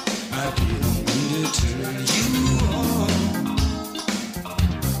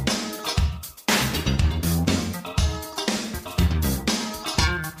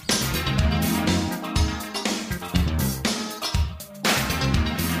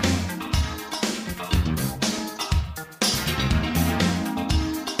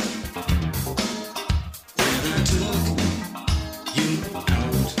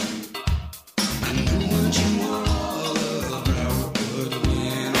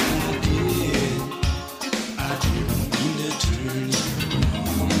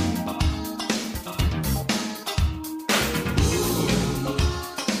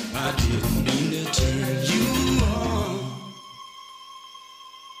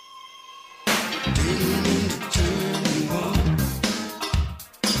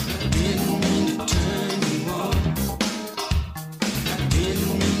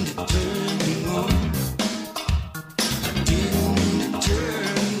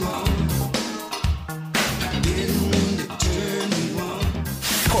 didn't mean to turn you on.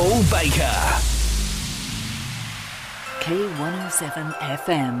 Paul Baker. K107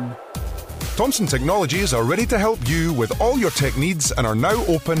 FM. Thompson Technologies are ready to help you with all your tech needs and are now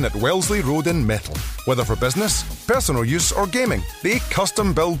open at Wellesley Road in Metal. Whether for business, personal use or gaming, they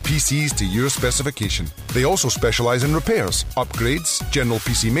custom build PCs to your specification. They also specialise in repairs, upgrades, general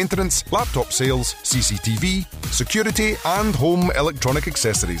PC maintenance, laptop sales, CCTV, security and home electronic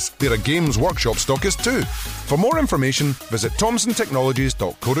accessories. They're a games workshop stockist too. For more information, visit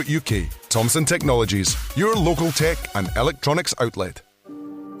thomsontechnologies.co.uk. Thompson Technologies, your local tech and electronics outlet.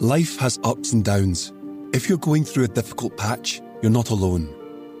 Life has ups and downs. If you're going through a difficult patch, you're not alone.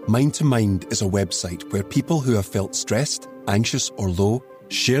 Mind to Mind is a website where people who have felt stressed, anxious or low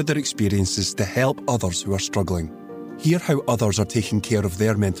share their experiences to help others who are struggling. Hear how others are taking care of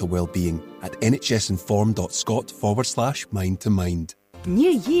their mental well-being at nhsinform.scot/mind to mind.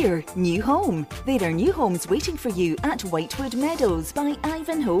 New year, new home. There are new homes waiting for you at Whitewood Meadows by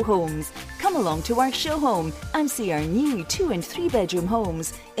Ivanhoe Homes. Come along to our show home and see our new 2 and 3 bedroom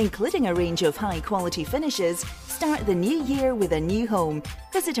homes, including a range of high quality finishes. Start the new year with a new home.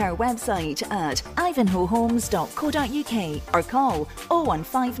 Visit our website at ivanhoehomes.co.uk or call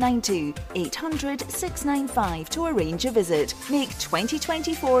 01592 800 695 to arrange a visit. Make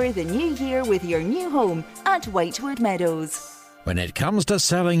 2024 the new year with your new home at Whitewood Meadows. When it comes to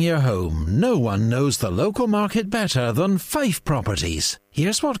selling your home, no one knows the local market better than Fife Properties.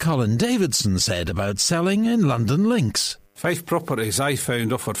 Here's what Colin Davidson said about selling in London Links. Fife Properties, I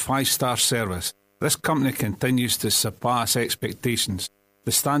found, offered 5-star service. This company continues to surpass expectations.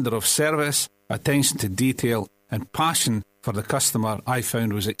 The standard of service, attention to detail and passion for the customer I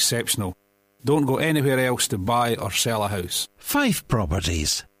found was exceptional. Don't go anywhere else to buy or sell a house. Fife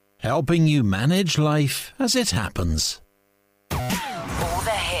Properties, helping you manage life as it happens. All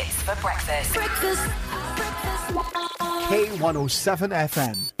the hits for breakfast. K107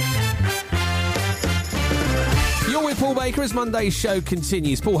 FM. You're with Paul Baker as Monday's show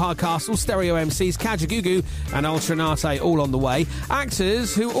continues. Paul Hardcastle, Stereo MCs, Kajagoogoo and Ultranate all on the way.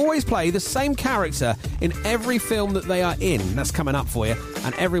 Actors who always play the same character in every film that they are in. That's coming up for you.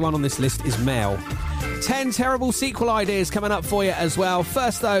 And everyone on this list is male. 10 terrible sequel ideas coming up for you as well.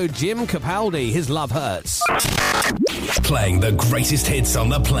 First though, Jim Capaldi, his Love Hurts. Playing the greatest hits on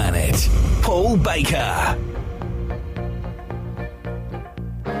the planet. Paul Baker.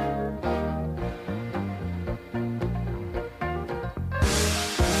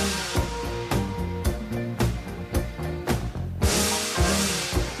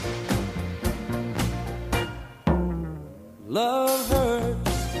 Love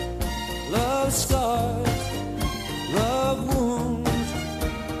hurts, love scars, love wounds,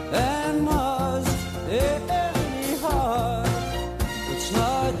 and must any heart that's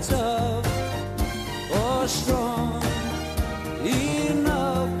not tough or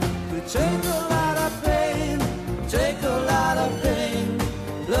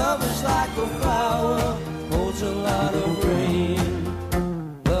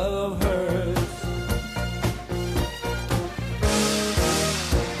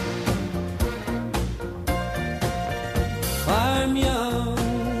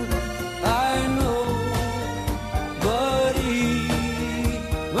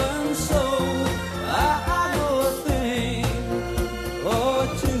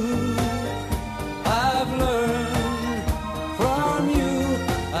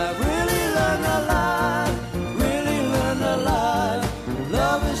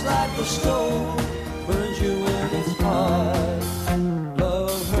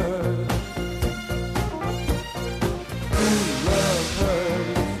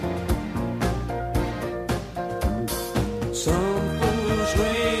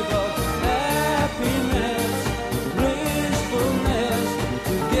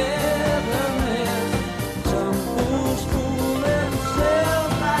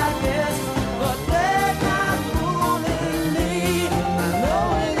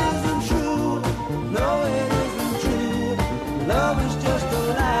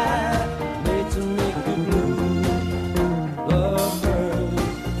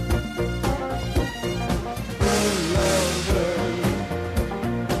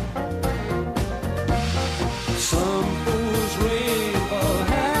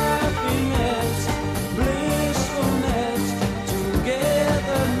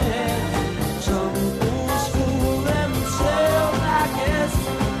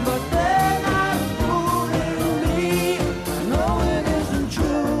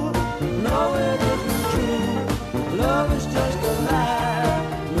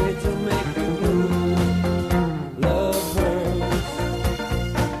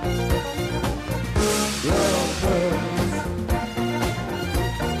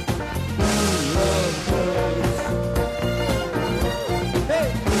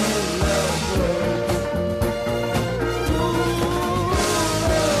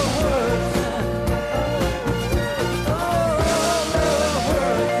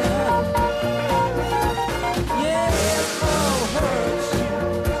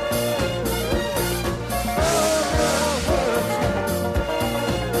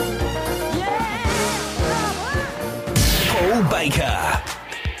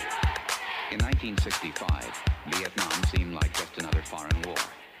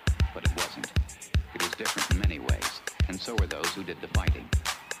so were those who did the fighting.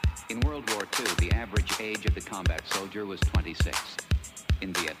 In World War II, the average age of the combat soldier was 26.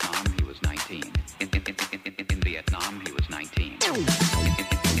 In Vietnam, he was 19. In Vietnam, he was 19.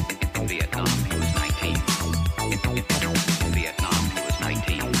 In Vietnam, he was 19. In Vietnam, he was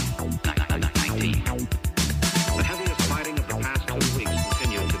 19. 19. The heaviest fighting of the past 2 weeks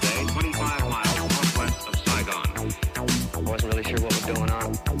continued today, 25 miles northwest of Saigon. I wasn't really sure what was going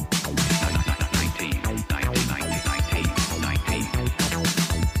on. 19.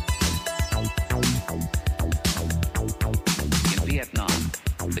 In Vietnam,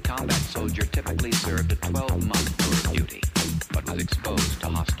 the combat soldier typically served a 12-month tour of duty, but was exposed to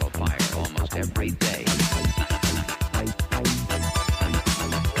hostile fire almost every day.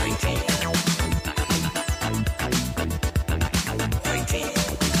 19.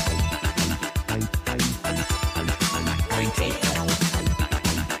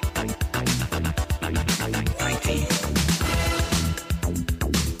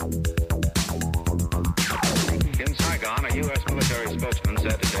 In Saigon, a U.S. military spokesman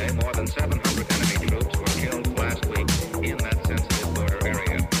said today more than 700 enemy troops were killed last week in that sensitive border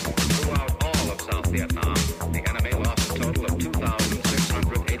area. Throughout all of South Vietnam, the enemy lost a total of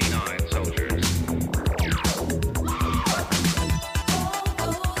 2,689 soldiers.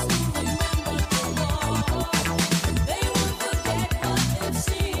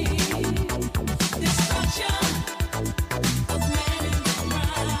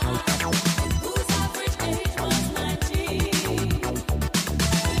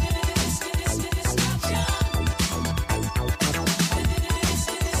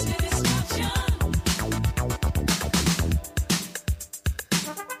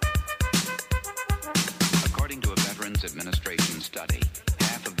 According to a Veterans Administration study,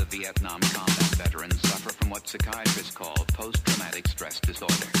 half of the Vietnam combat veterans suffer from what psychiatrists call post-traumatic stress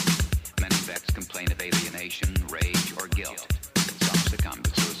disorder. Many vets complain of alienation, rage, or guilt. Some succumb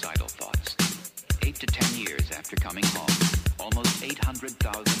to suicidal thoughts. 8 to 10 years after coming home, almost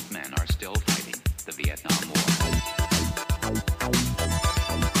 800,000 men are still fighting the Vietnam War.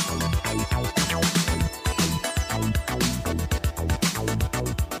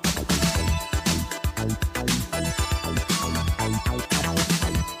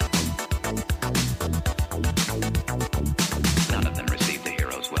 None of them received the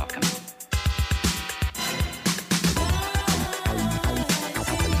hero's welcome.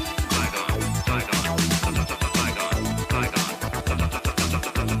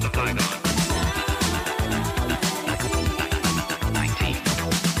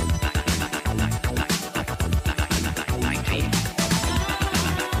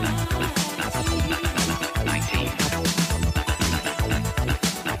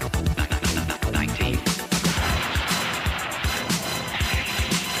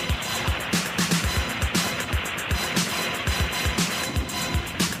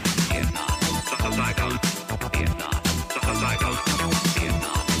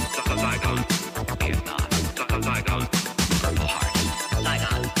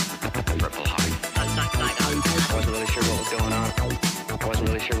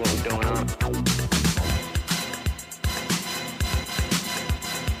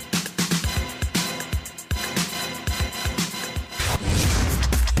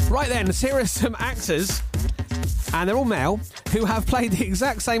 Right then, here are some actors, and they're all male, who have played the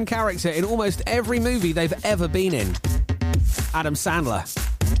exact same character in almost every movie they've ever been in. Adam Sandler,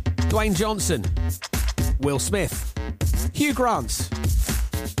 Dwayne Johnson, Will Smith, Hugh Grant,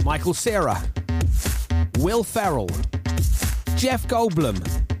 Michael Cera, Will Ferrell, Jeff Goldblum,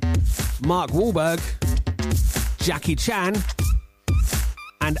 Mark Wahlberg, Jackie Chan,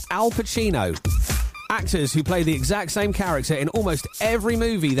 and Al Pacino. Actors who play the exact same character in almost every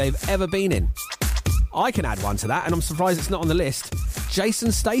movie they've ever been in. I can add one to that, and I'm surprised it's not on the list.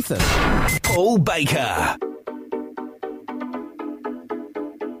 Jason Statham. Paul Baker.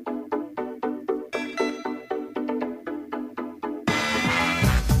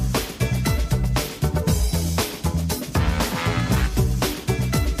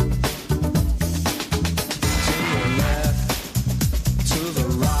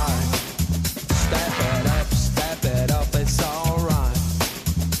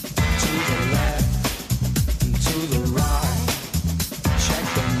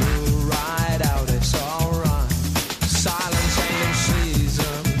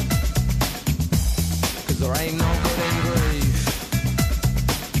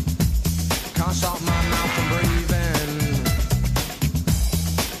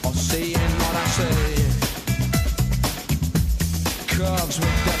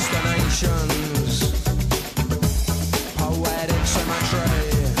 Poetic symmetry,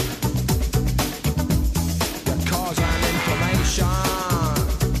 the cause and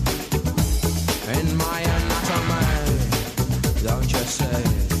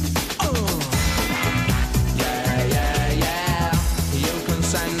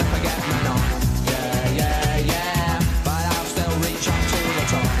the forget-me-not. Yeah, yeah, yeah, but I'll still reach up to the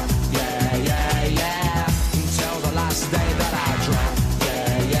top. Yeah, yeah, yeah, until the last day that I drop.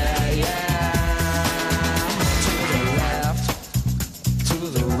 Yeah, yeah, yeah, to the left, to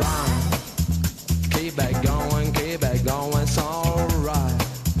the right. Keep it going, it's alright.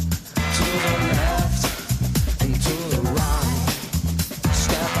 To the left and to the right.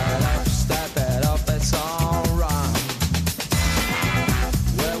 Step it up, it's alright.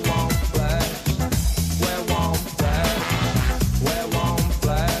 We won't flash, we won't flash, we won't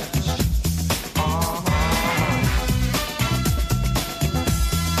flash.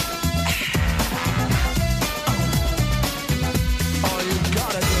 All you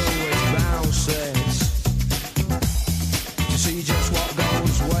gotta do is bounce it to see just what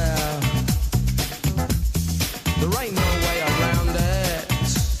goes where. There ain't no way around it,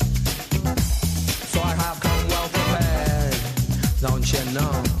 so I have come well prepared. Don't you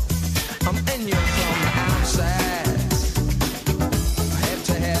know? I'm in you from the outset, head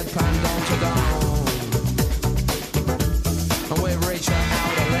to head, pan down to down, and we've reached the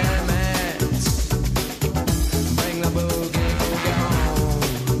outer limits. Bring the boogie home,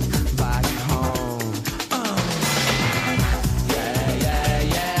 back home. Yeah, yeah,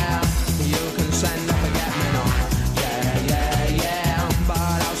 yeah, you can send a forget-me-not. Yeah, yeah, yeah,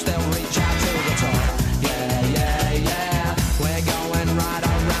 but I'll still reach out to the top. Yeah, yeah, yeah, we're going right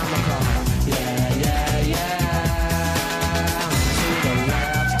around the clock. Yeah, yeah, yeah, to the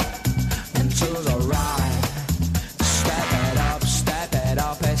left and to the right. Step it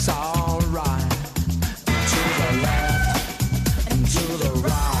up, it's alright. To the left and to the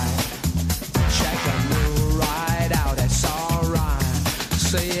right. Check the new ride out, it's alright.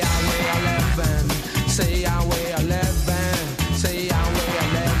 See how we are living, see how we are living, see how we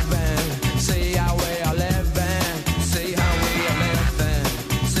are living, see how we are living, see how we are living,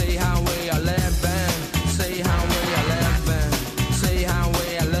 see how we are living, see how we are living, see how we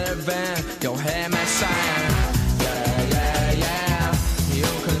are living. You'll hear me saying, yeah, yeah, yeah, you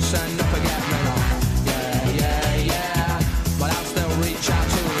can send a forget-me-not. Yeah, yeah, yeah, but I'll still reach out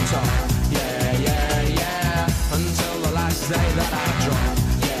to the top. Yeah, yeah, yeah, until the last day that I drop.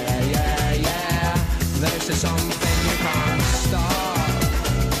 Yeah, yeah, yeah, this is something you can't stop.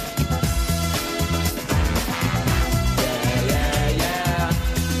 Yeah, yeah, yeah,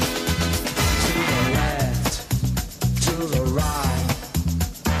 to the left, to the right.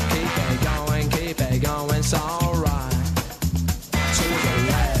 Keep it going, it's alright. To the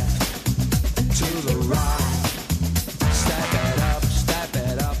left, to the right. Step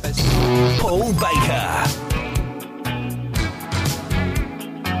it up, it's Paul Baker.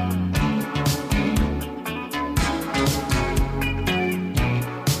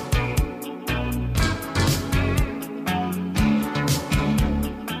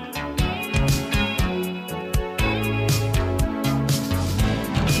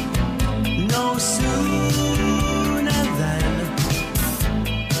 no sooner than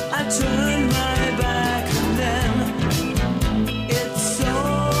I turn my back on them. It's so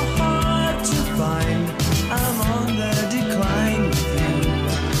hard to find I'm on the decline with you.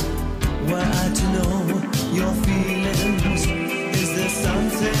 Were I to know your feelings, is there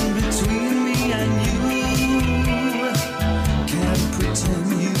something between me and you? Can't pretend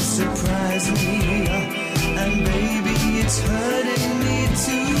you surprise me, and baby it's hurting me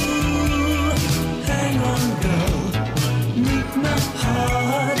too. Hang on, girl, meet my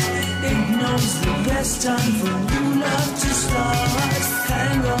heart. It knows the best time for new love to start.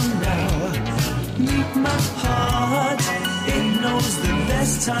 Hang on now, meet my heart. It knows the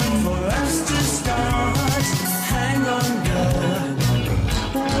best time for us to start. Hang on, girl,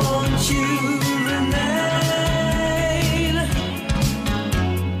 won't you remain?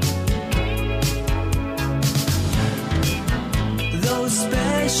 Those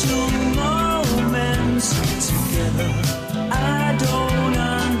special moments together, I don't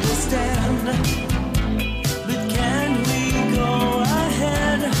understand. But can we go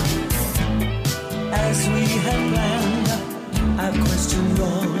ahead as we had planned? I've questioned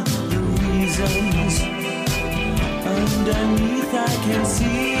all the reasons. Underneath I can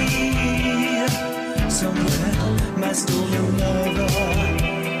see somewhere my stolen lover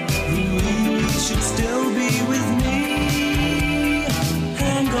who really should still be with me.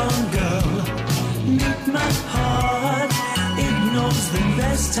 Hang on, girl, meet my heart. It knows the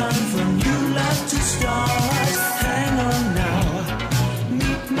best time for new love to start. Hang on now,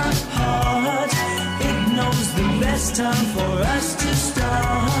 meet my heart. It knows the best time for us to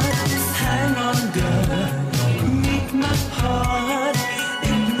start. Hang on, girl, meet my heart.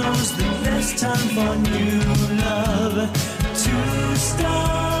 It knows the best time for new love to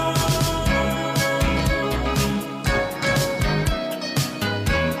start.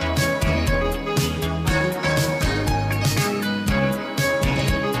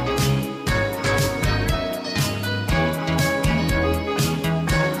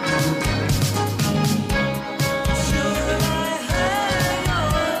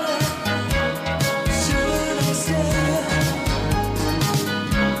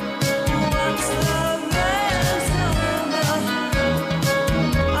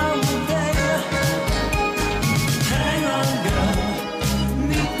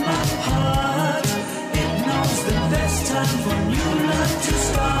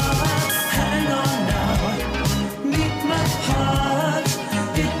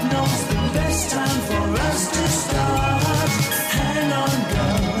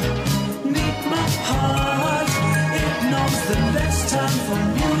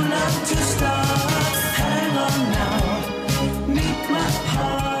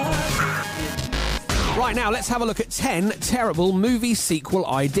 Right now, let's have a look at 10 terrible movie sequel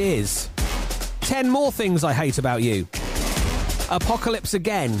ideas. 10 more things I hate about you. Apocalypse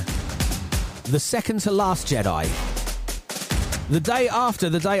Again. The Second to Last Jedi. The Day After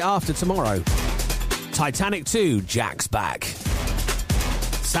Tomorrow. Titanic 2, Jack's Back.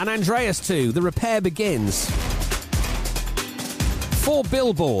 San Andreas 2, The Repair Begins. 4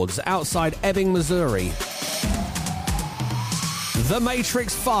 billboards outside Ebbing, Missouri. The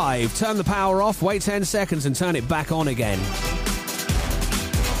Matrix 5, turn the power off, wait 10 seconds and turn it back on again.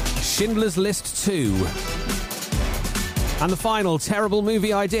 Schindler's List 2. And the final terrible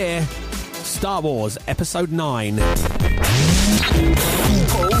movie idea, Star Wars Episode 9.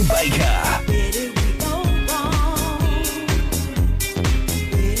 Paul Baker.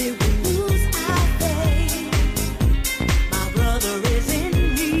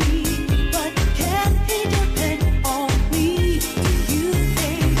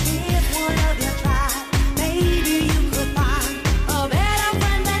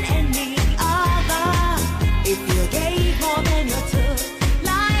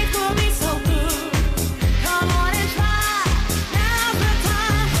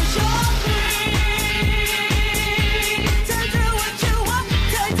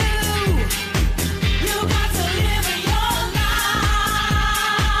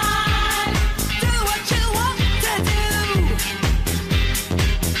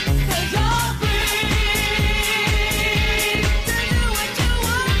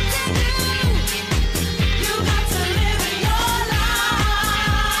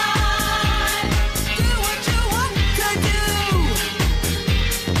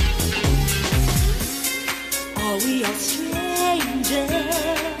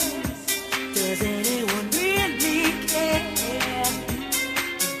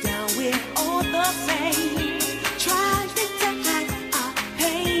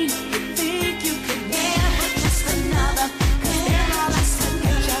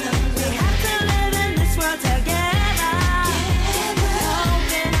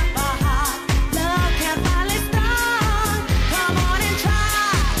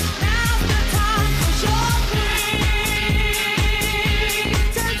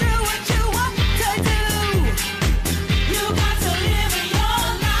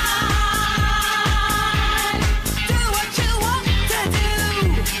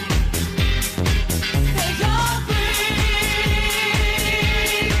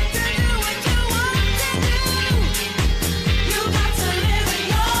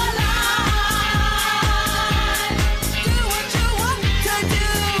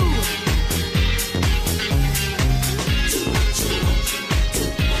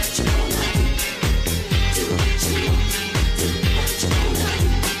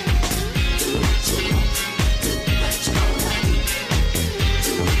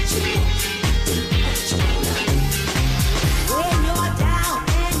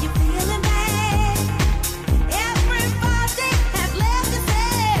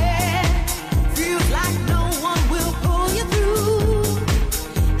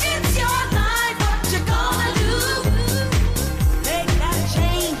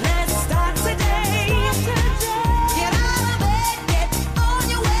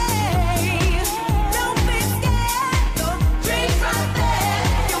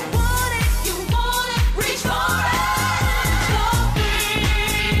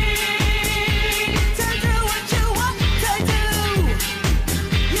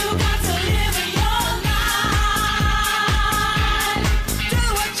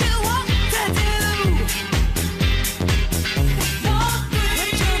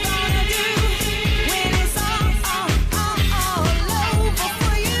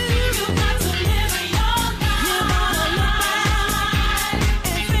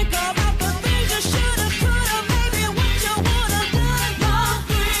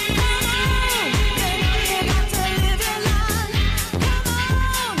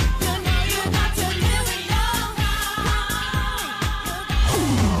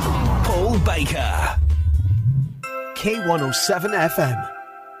 K107 FM.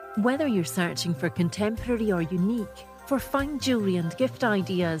 Whether you're searching for contemporary or unique, for fine jewellery and gift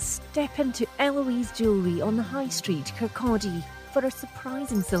ideas, step into Eloise Jewellery on the High Street, Kirkcaldy, for a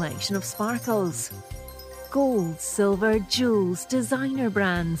surprising selection of sparkles. Gold, silver, jewels, designer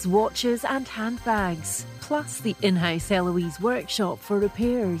brands, watches and handbags, plus the in-house Eloise workshop for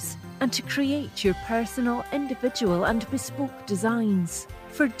repairs, and to create your personal, individual and bespoke designs.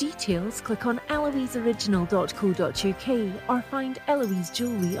 For details, click on eloiseoriginal.co.uk or find Eloise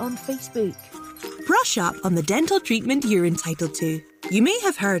Jewellery on Facebook. Brush up on the dental treatment you're entitled to. You may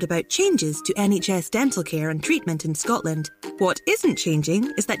have heard about changes to NHS dental care and treatment in Scotland. What isn't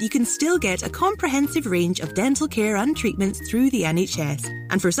changing is that you can still get a comprehensive range of dental care and treatments through the NHS.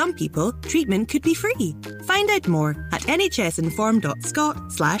 And for some people, treatment could be free. Find out more at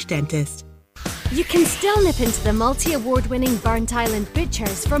nhsinform.scot/dentist. You can still nip into the multi-award-winning Burnt Island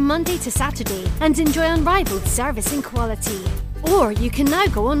Butchers from Monday to Saturday and enjoy unrivaled service and quality. Or you can now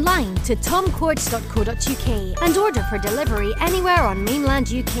go online to tomcords.co.uk and order for delivery anywhere on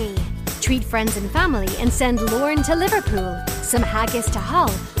mainland UK. Treat friends and family and send Lauren to Liverpool, some haggis to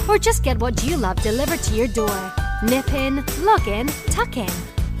Hull, or just get what you love delivered to your door. Nip in, log in, tuck in.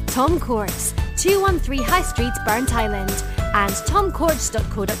 Tom Cords, 213 High Street, Burnt Island, and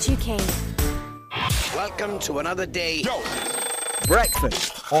tomcords.co.uk. Welcome to another day.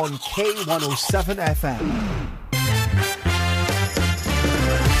 Breakfast on K107 FM.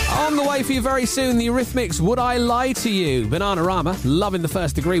 On the way for you very soon, the Eurythmics' Would I Lie to You? Bananarama, Loving the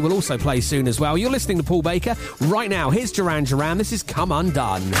First Degree will also play soon as well. You're listening to Paul Baker. Right now, here's Duran Duran. This is Come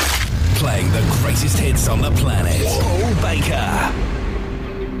Undone. Playing the greatest hits on the planet. Paul Baker.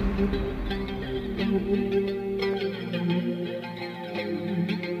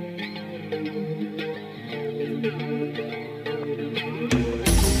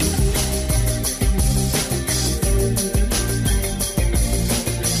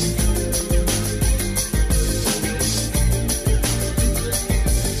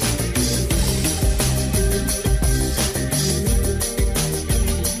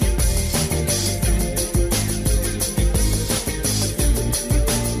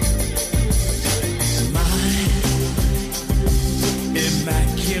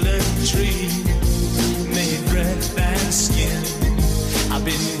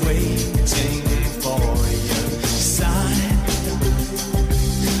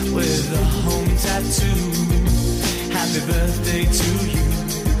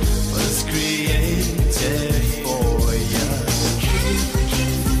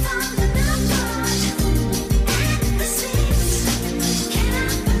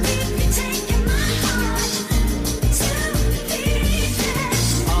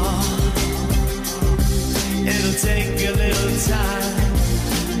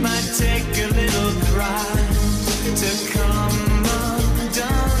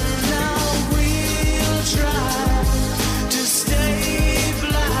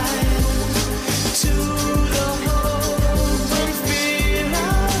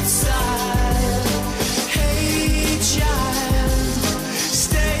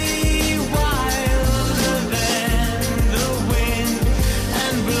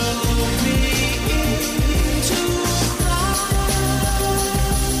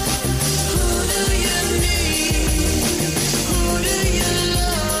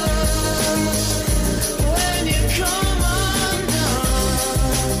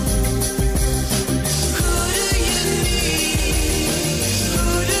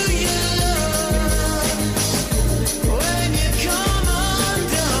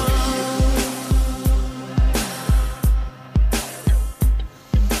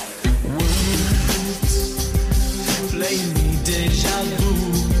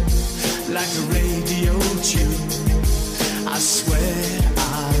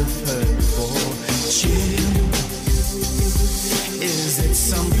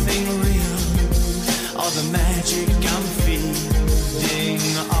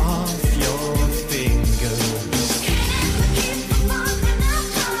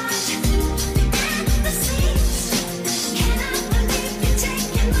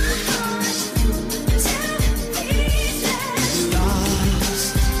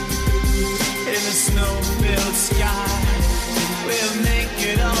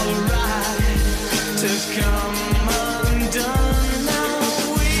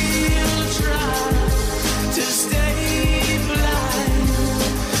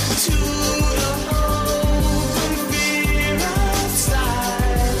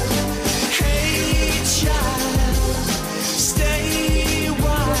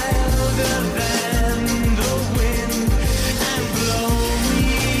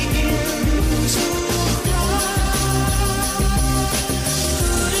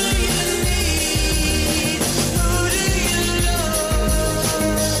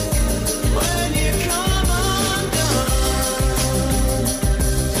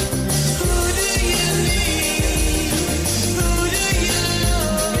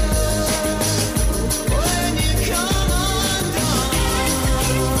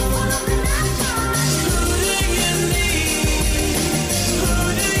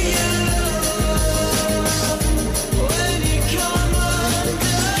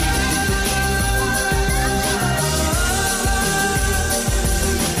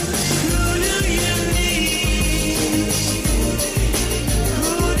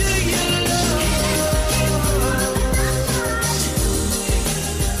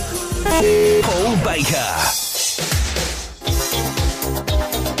 Paul Baker.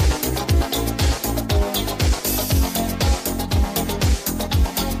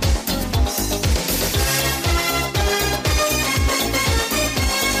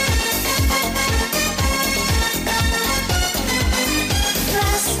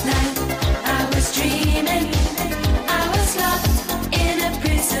 Last night I was dreaming I was locked in a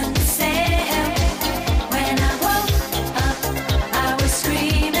prison cell. When I woke up I was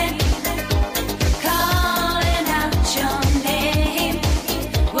screaming, calling out your name.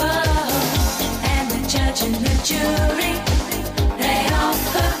 Whoa, and the judge and the jury, they all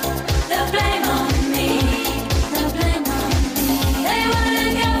put the blame on me. The blame on me. They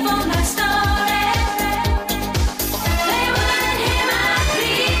wouldn't go for my story. They wouldn't hear my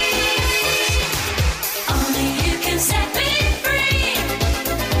plea. Only you can set me free.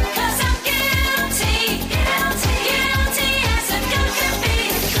 'Cause I'm guilty, guilty, guilty as a girl can be.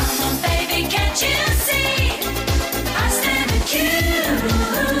 Come on, baby, can't you see? I stand accused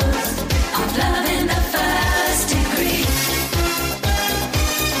of love in the first degree.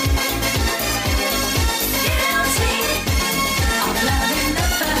 Guilty of love in the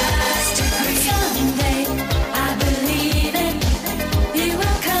first degree. Someday I believe it. You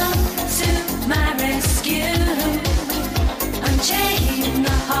will come to my rescue. Unchain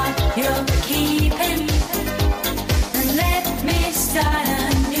the heart you're keeping and let me start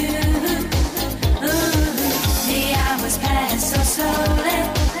anew. Ooh, the hours pass so slowly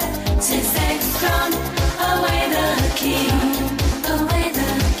since they've thrown away the key. Away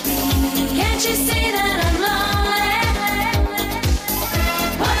the key. Can't you see that I'm lonely?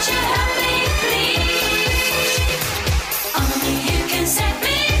 Won't you help me, please? Only you can set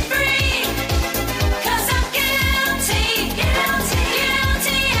me free. 'Cause I'm guilty, guilty,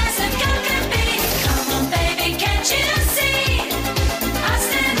 guilty as a girl can be. Come on, baby, can't you see? I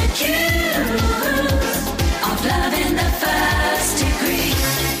stand accused of love in the first degree.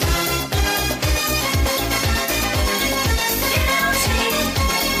 Guilty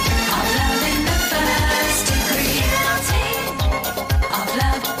of love in the first degree. Guilty of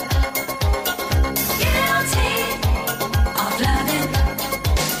love. Guilty of loving.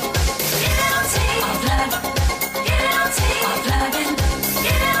 Guilty of love. Guilty of loving.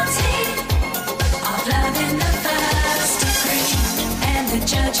 Guilty of love in the first degree. And the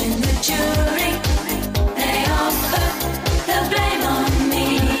judge and the jury, they all put the blame on me.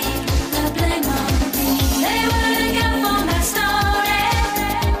 The blame on me. They wouldn't go for my story.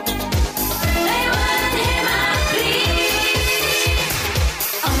 They wouldn't hear my plea.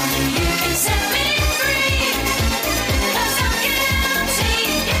 Only you can set me free. 'Cause I'm guilty,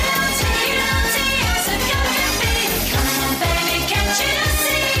 guilty, guilty as a girl can be. Come on, baby, can't you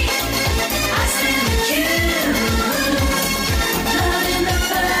see? I stand accused of love in the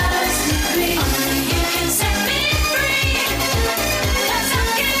first degree. Only you can set me free. 'Cause I'm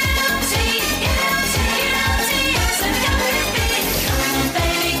guilty, guilty, guilty as a girl can be. Come on,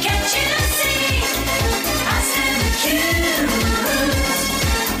 baby, can't you see? I stand accused of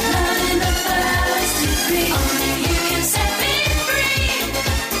love in the first degree. Only you can set me free.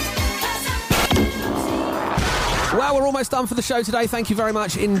 Well, we're almost done for the show today. Thank you very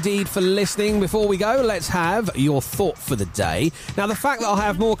much indeed for listening. Before we go, let's have your thought for the day. Now, the fact that I'll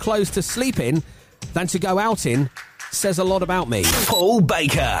have more clothes to sleep in than to go out in says a lot about me. Paul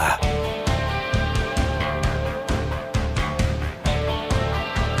Baker.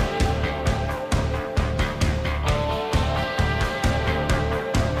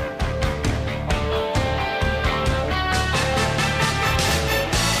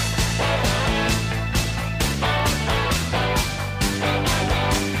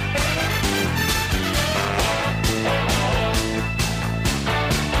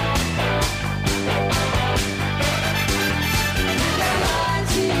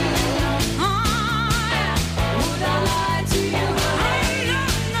 Thank you.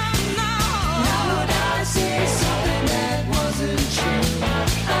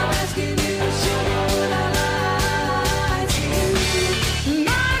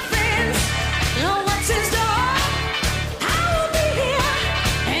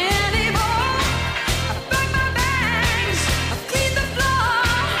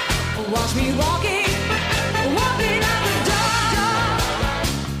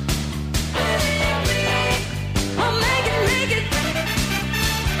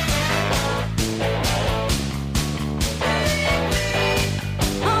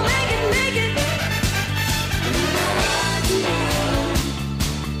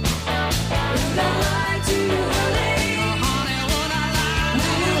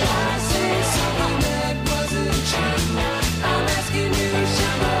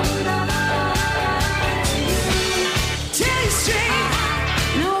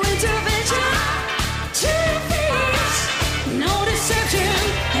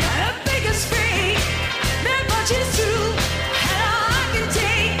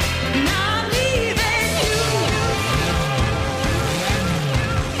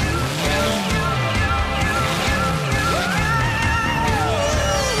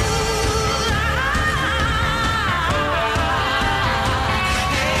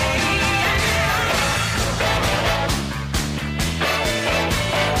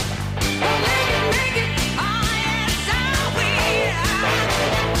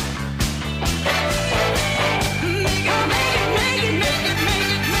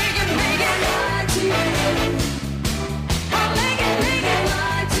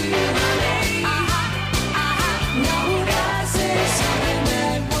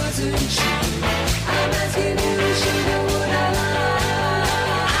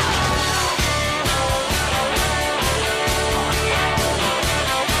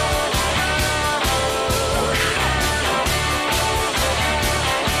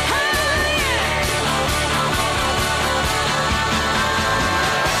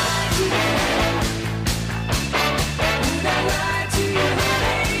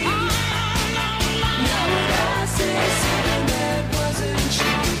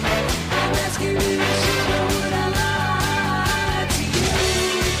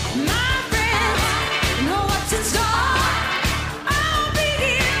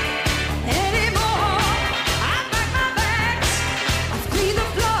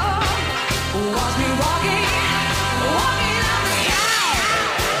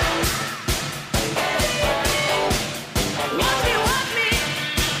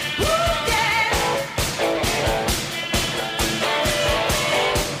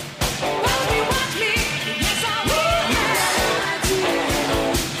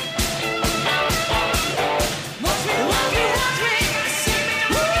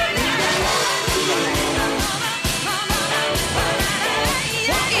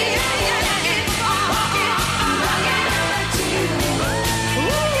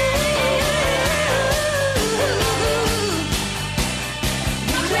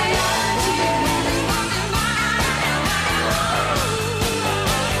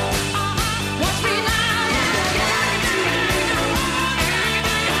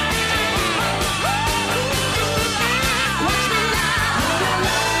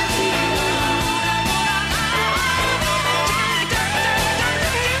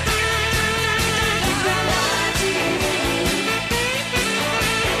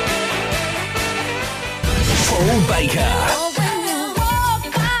 Paul Baker.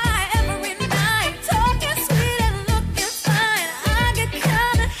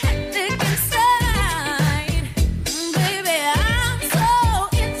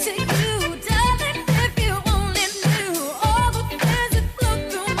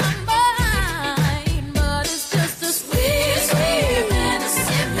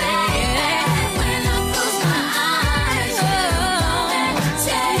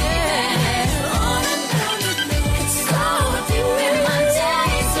 So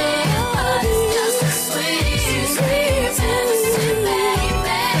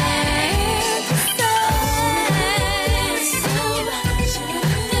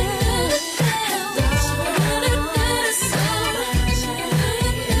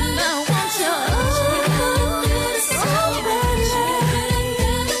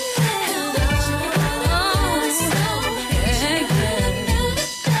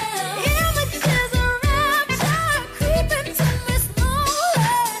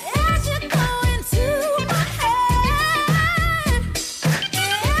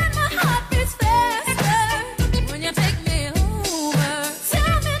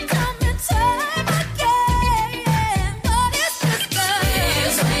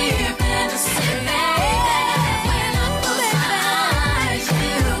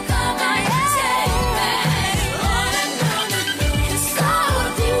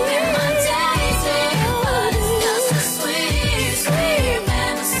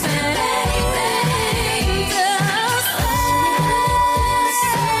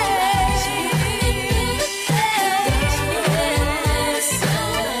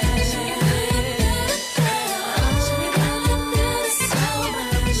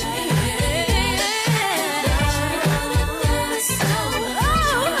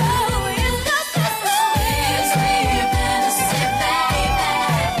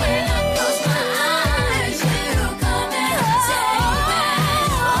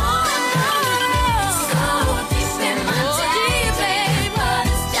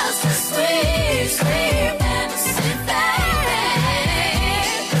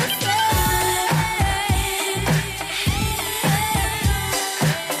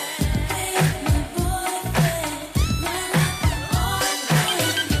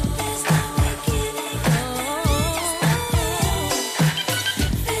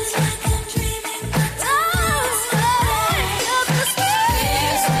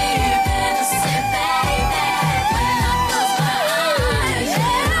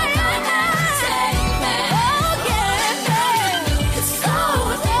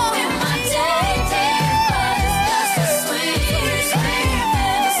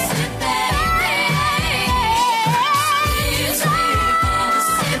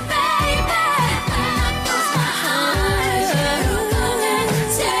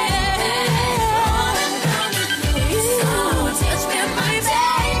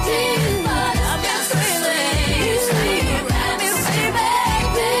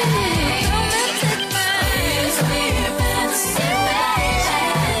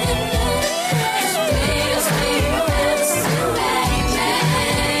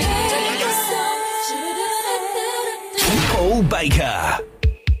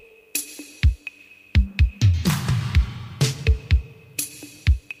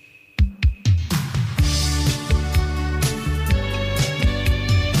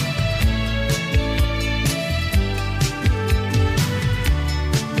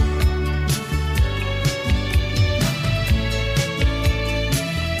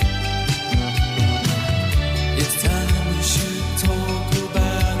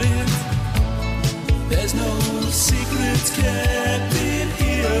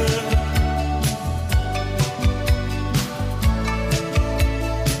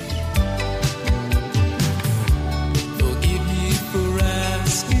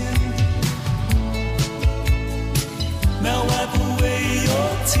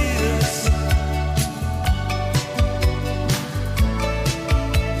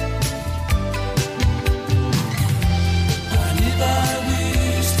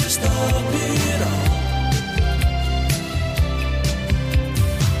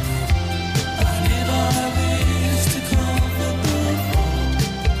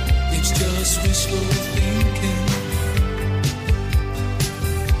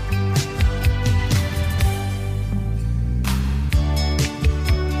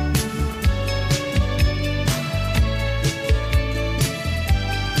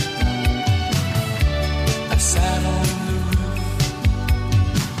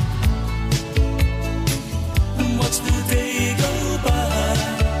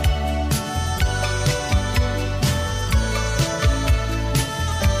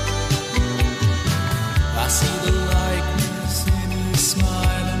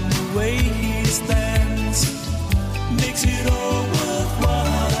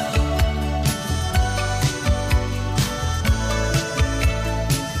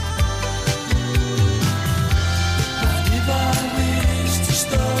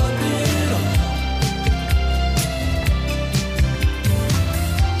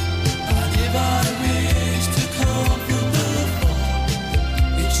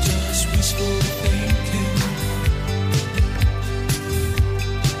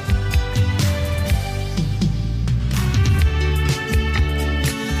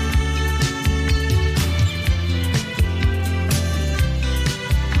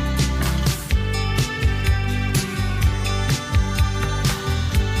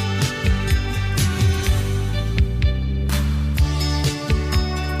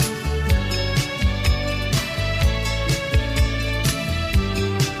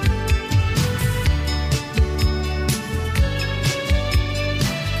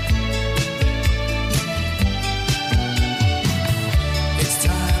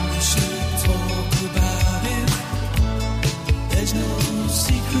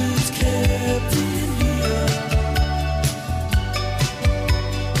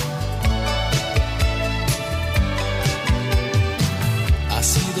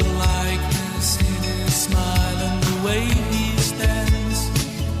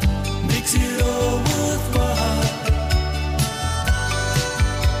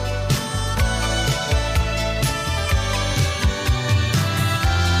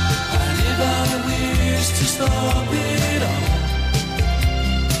to stop it all.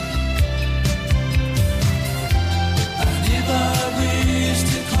 And if I wish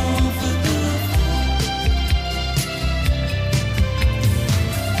to comfort the fall,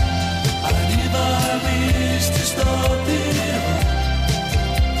 and if I wish to stop it all,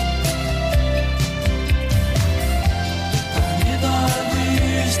 and if I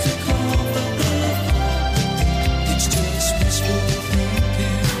wish to comfort the fall, it's just wishful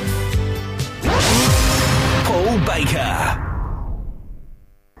thinking. Paul Baker.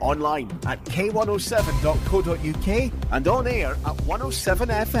 Online at k107.co.uk and on air at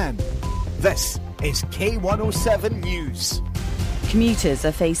 107FM. This is K107 News. Commuters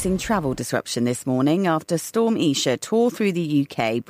are facing travel disruption this morning after Storm Isha tore through the UK,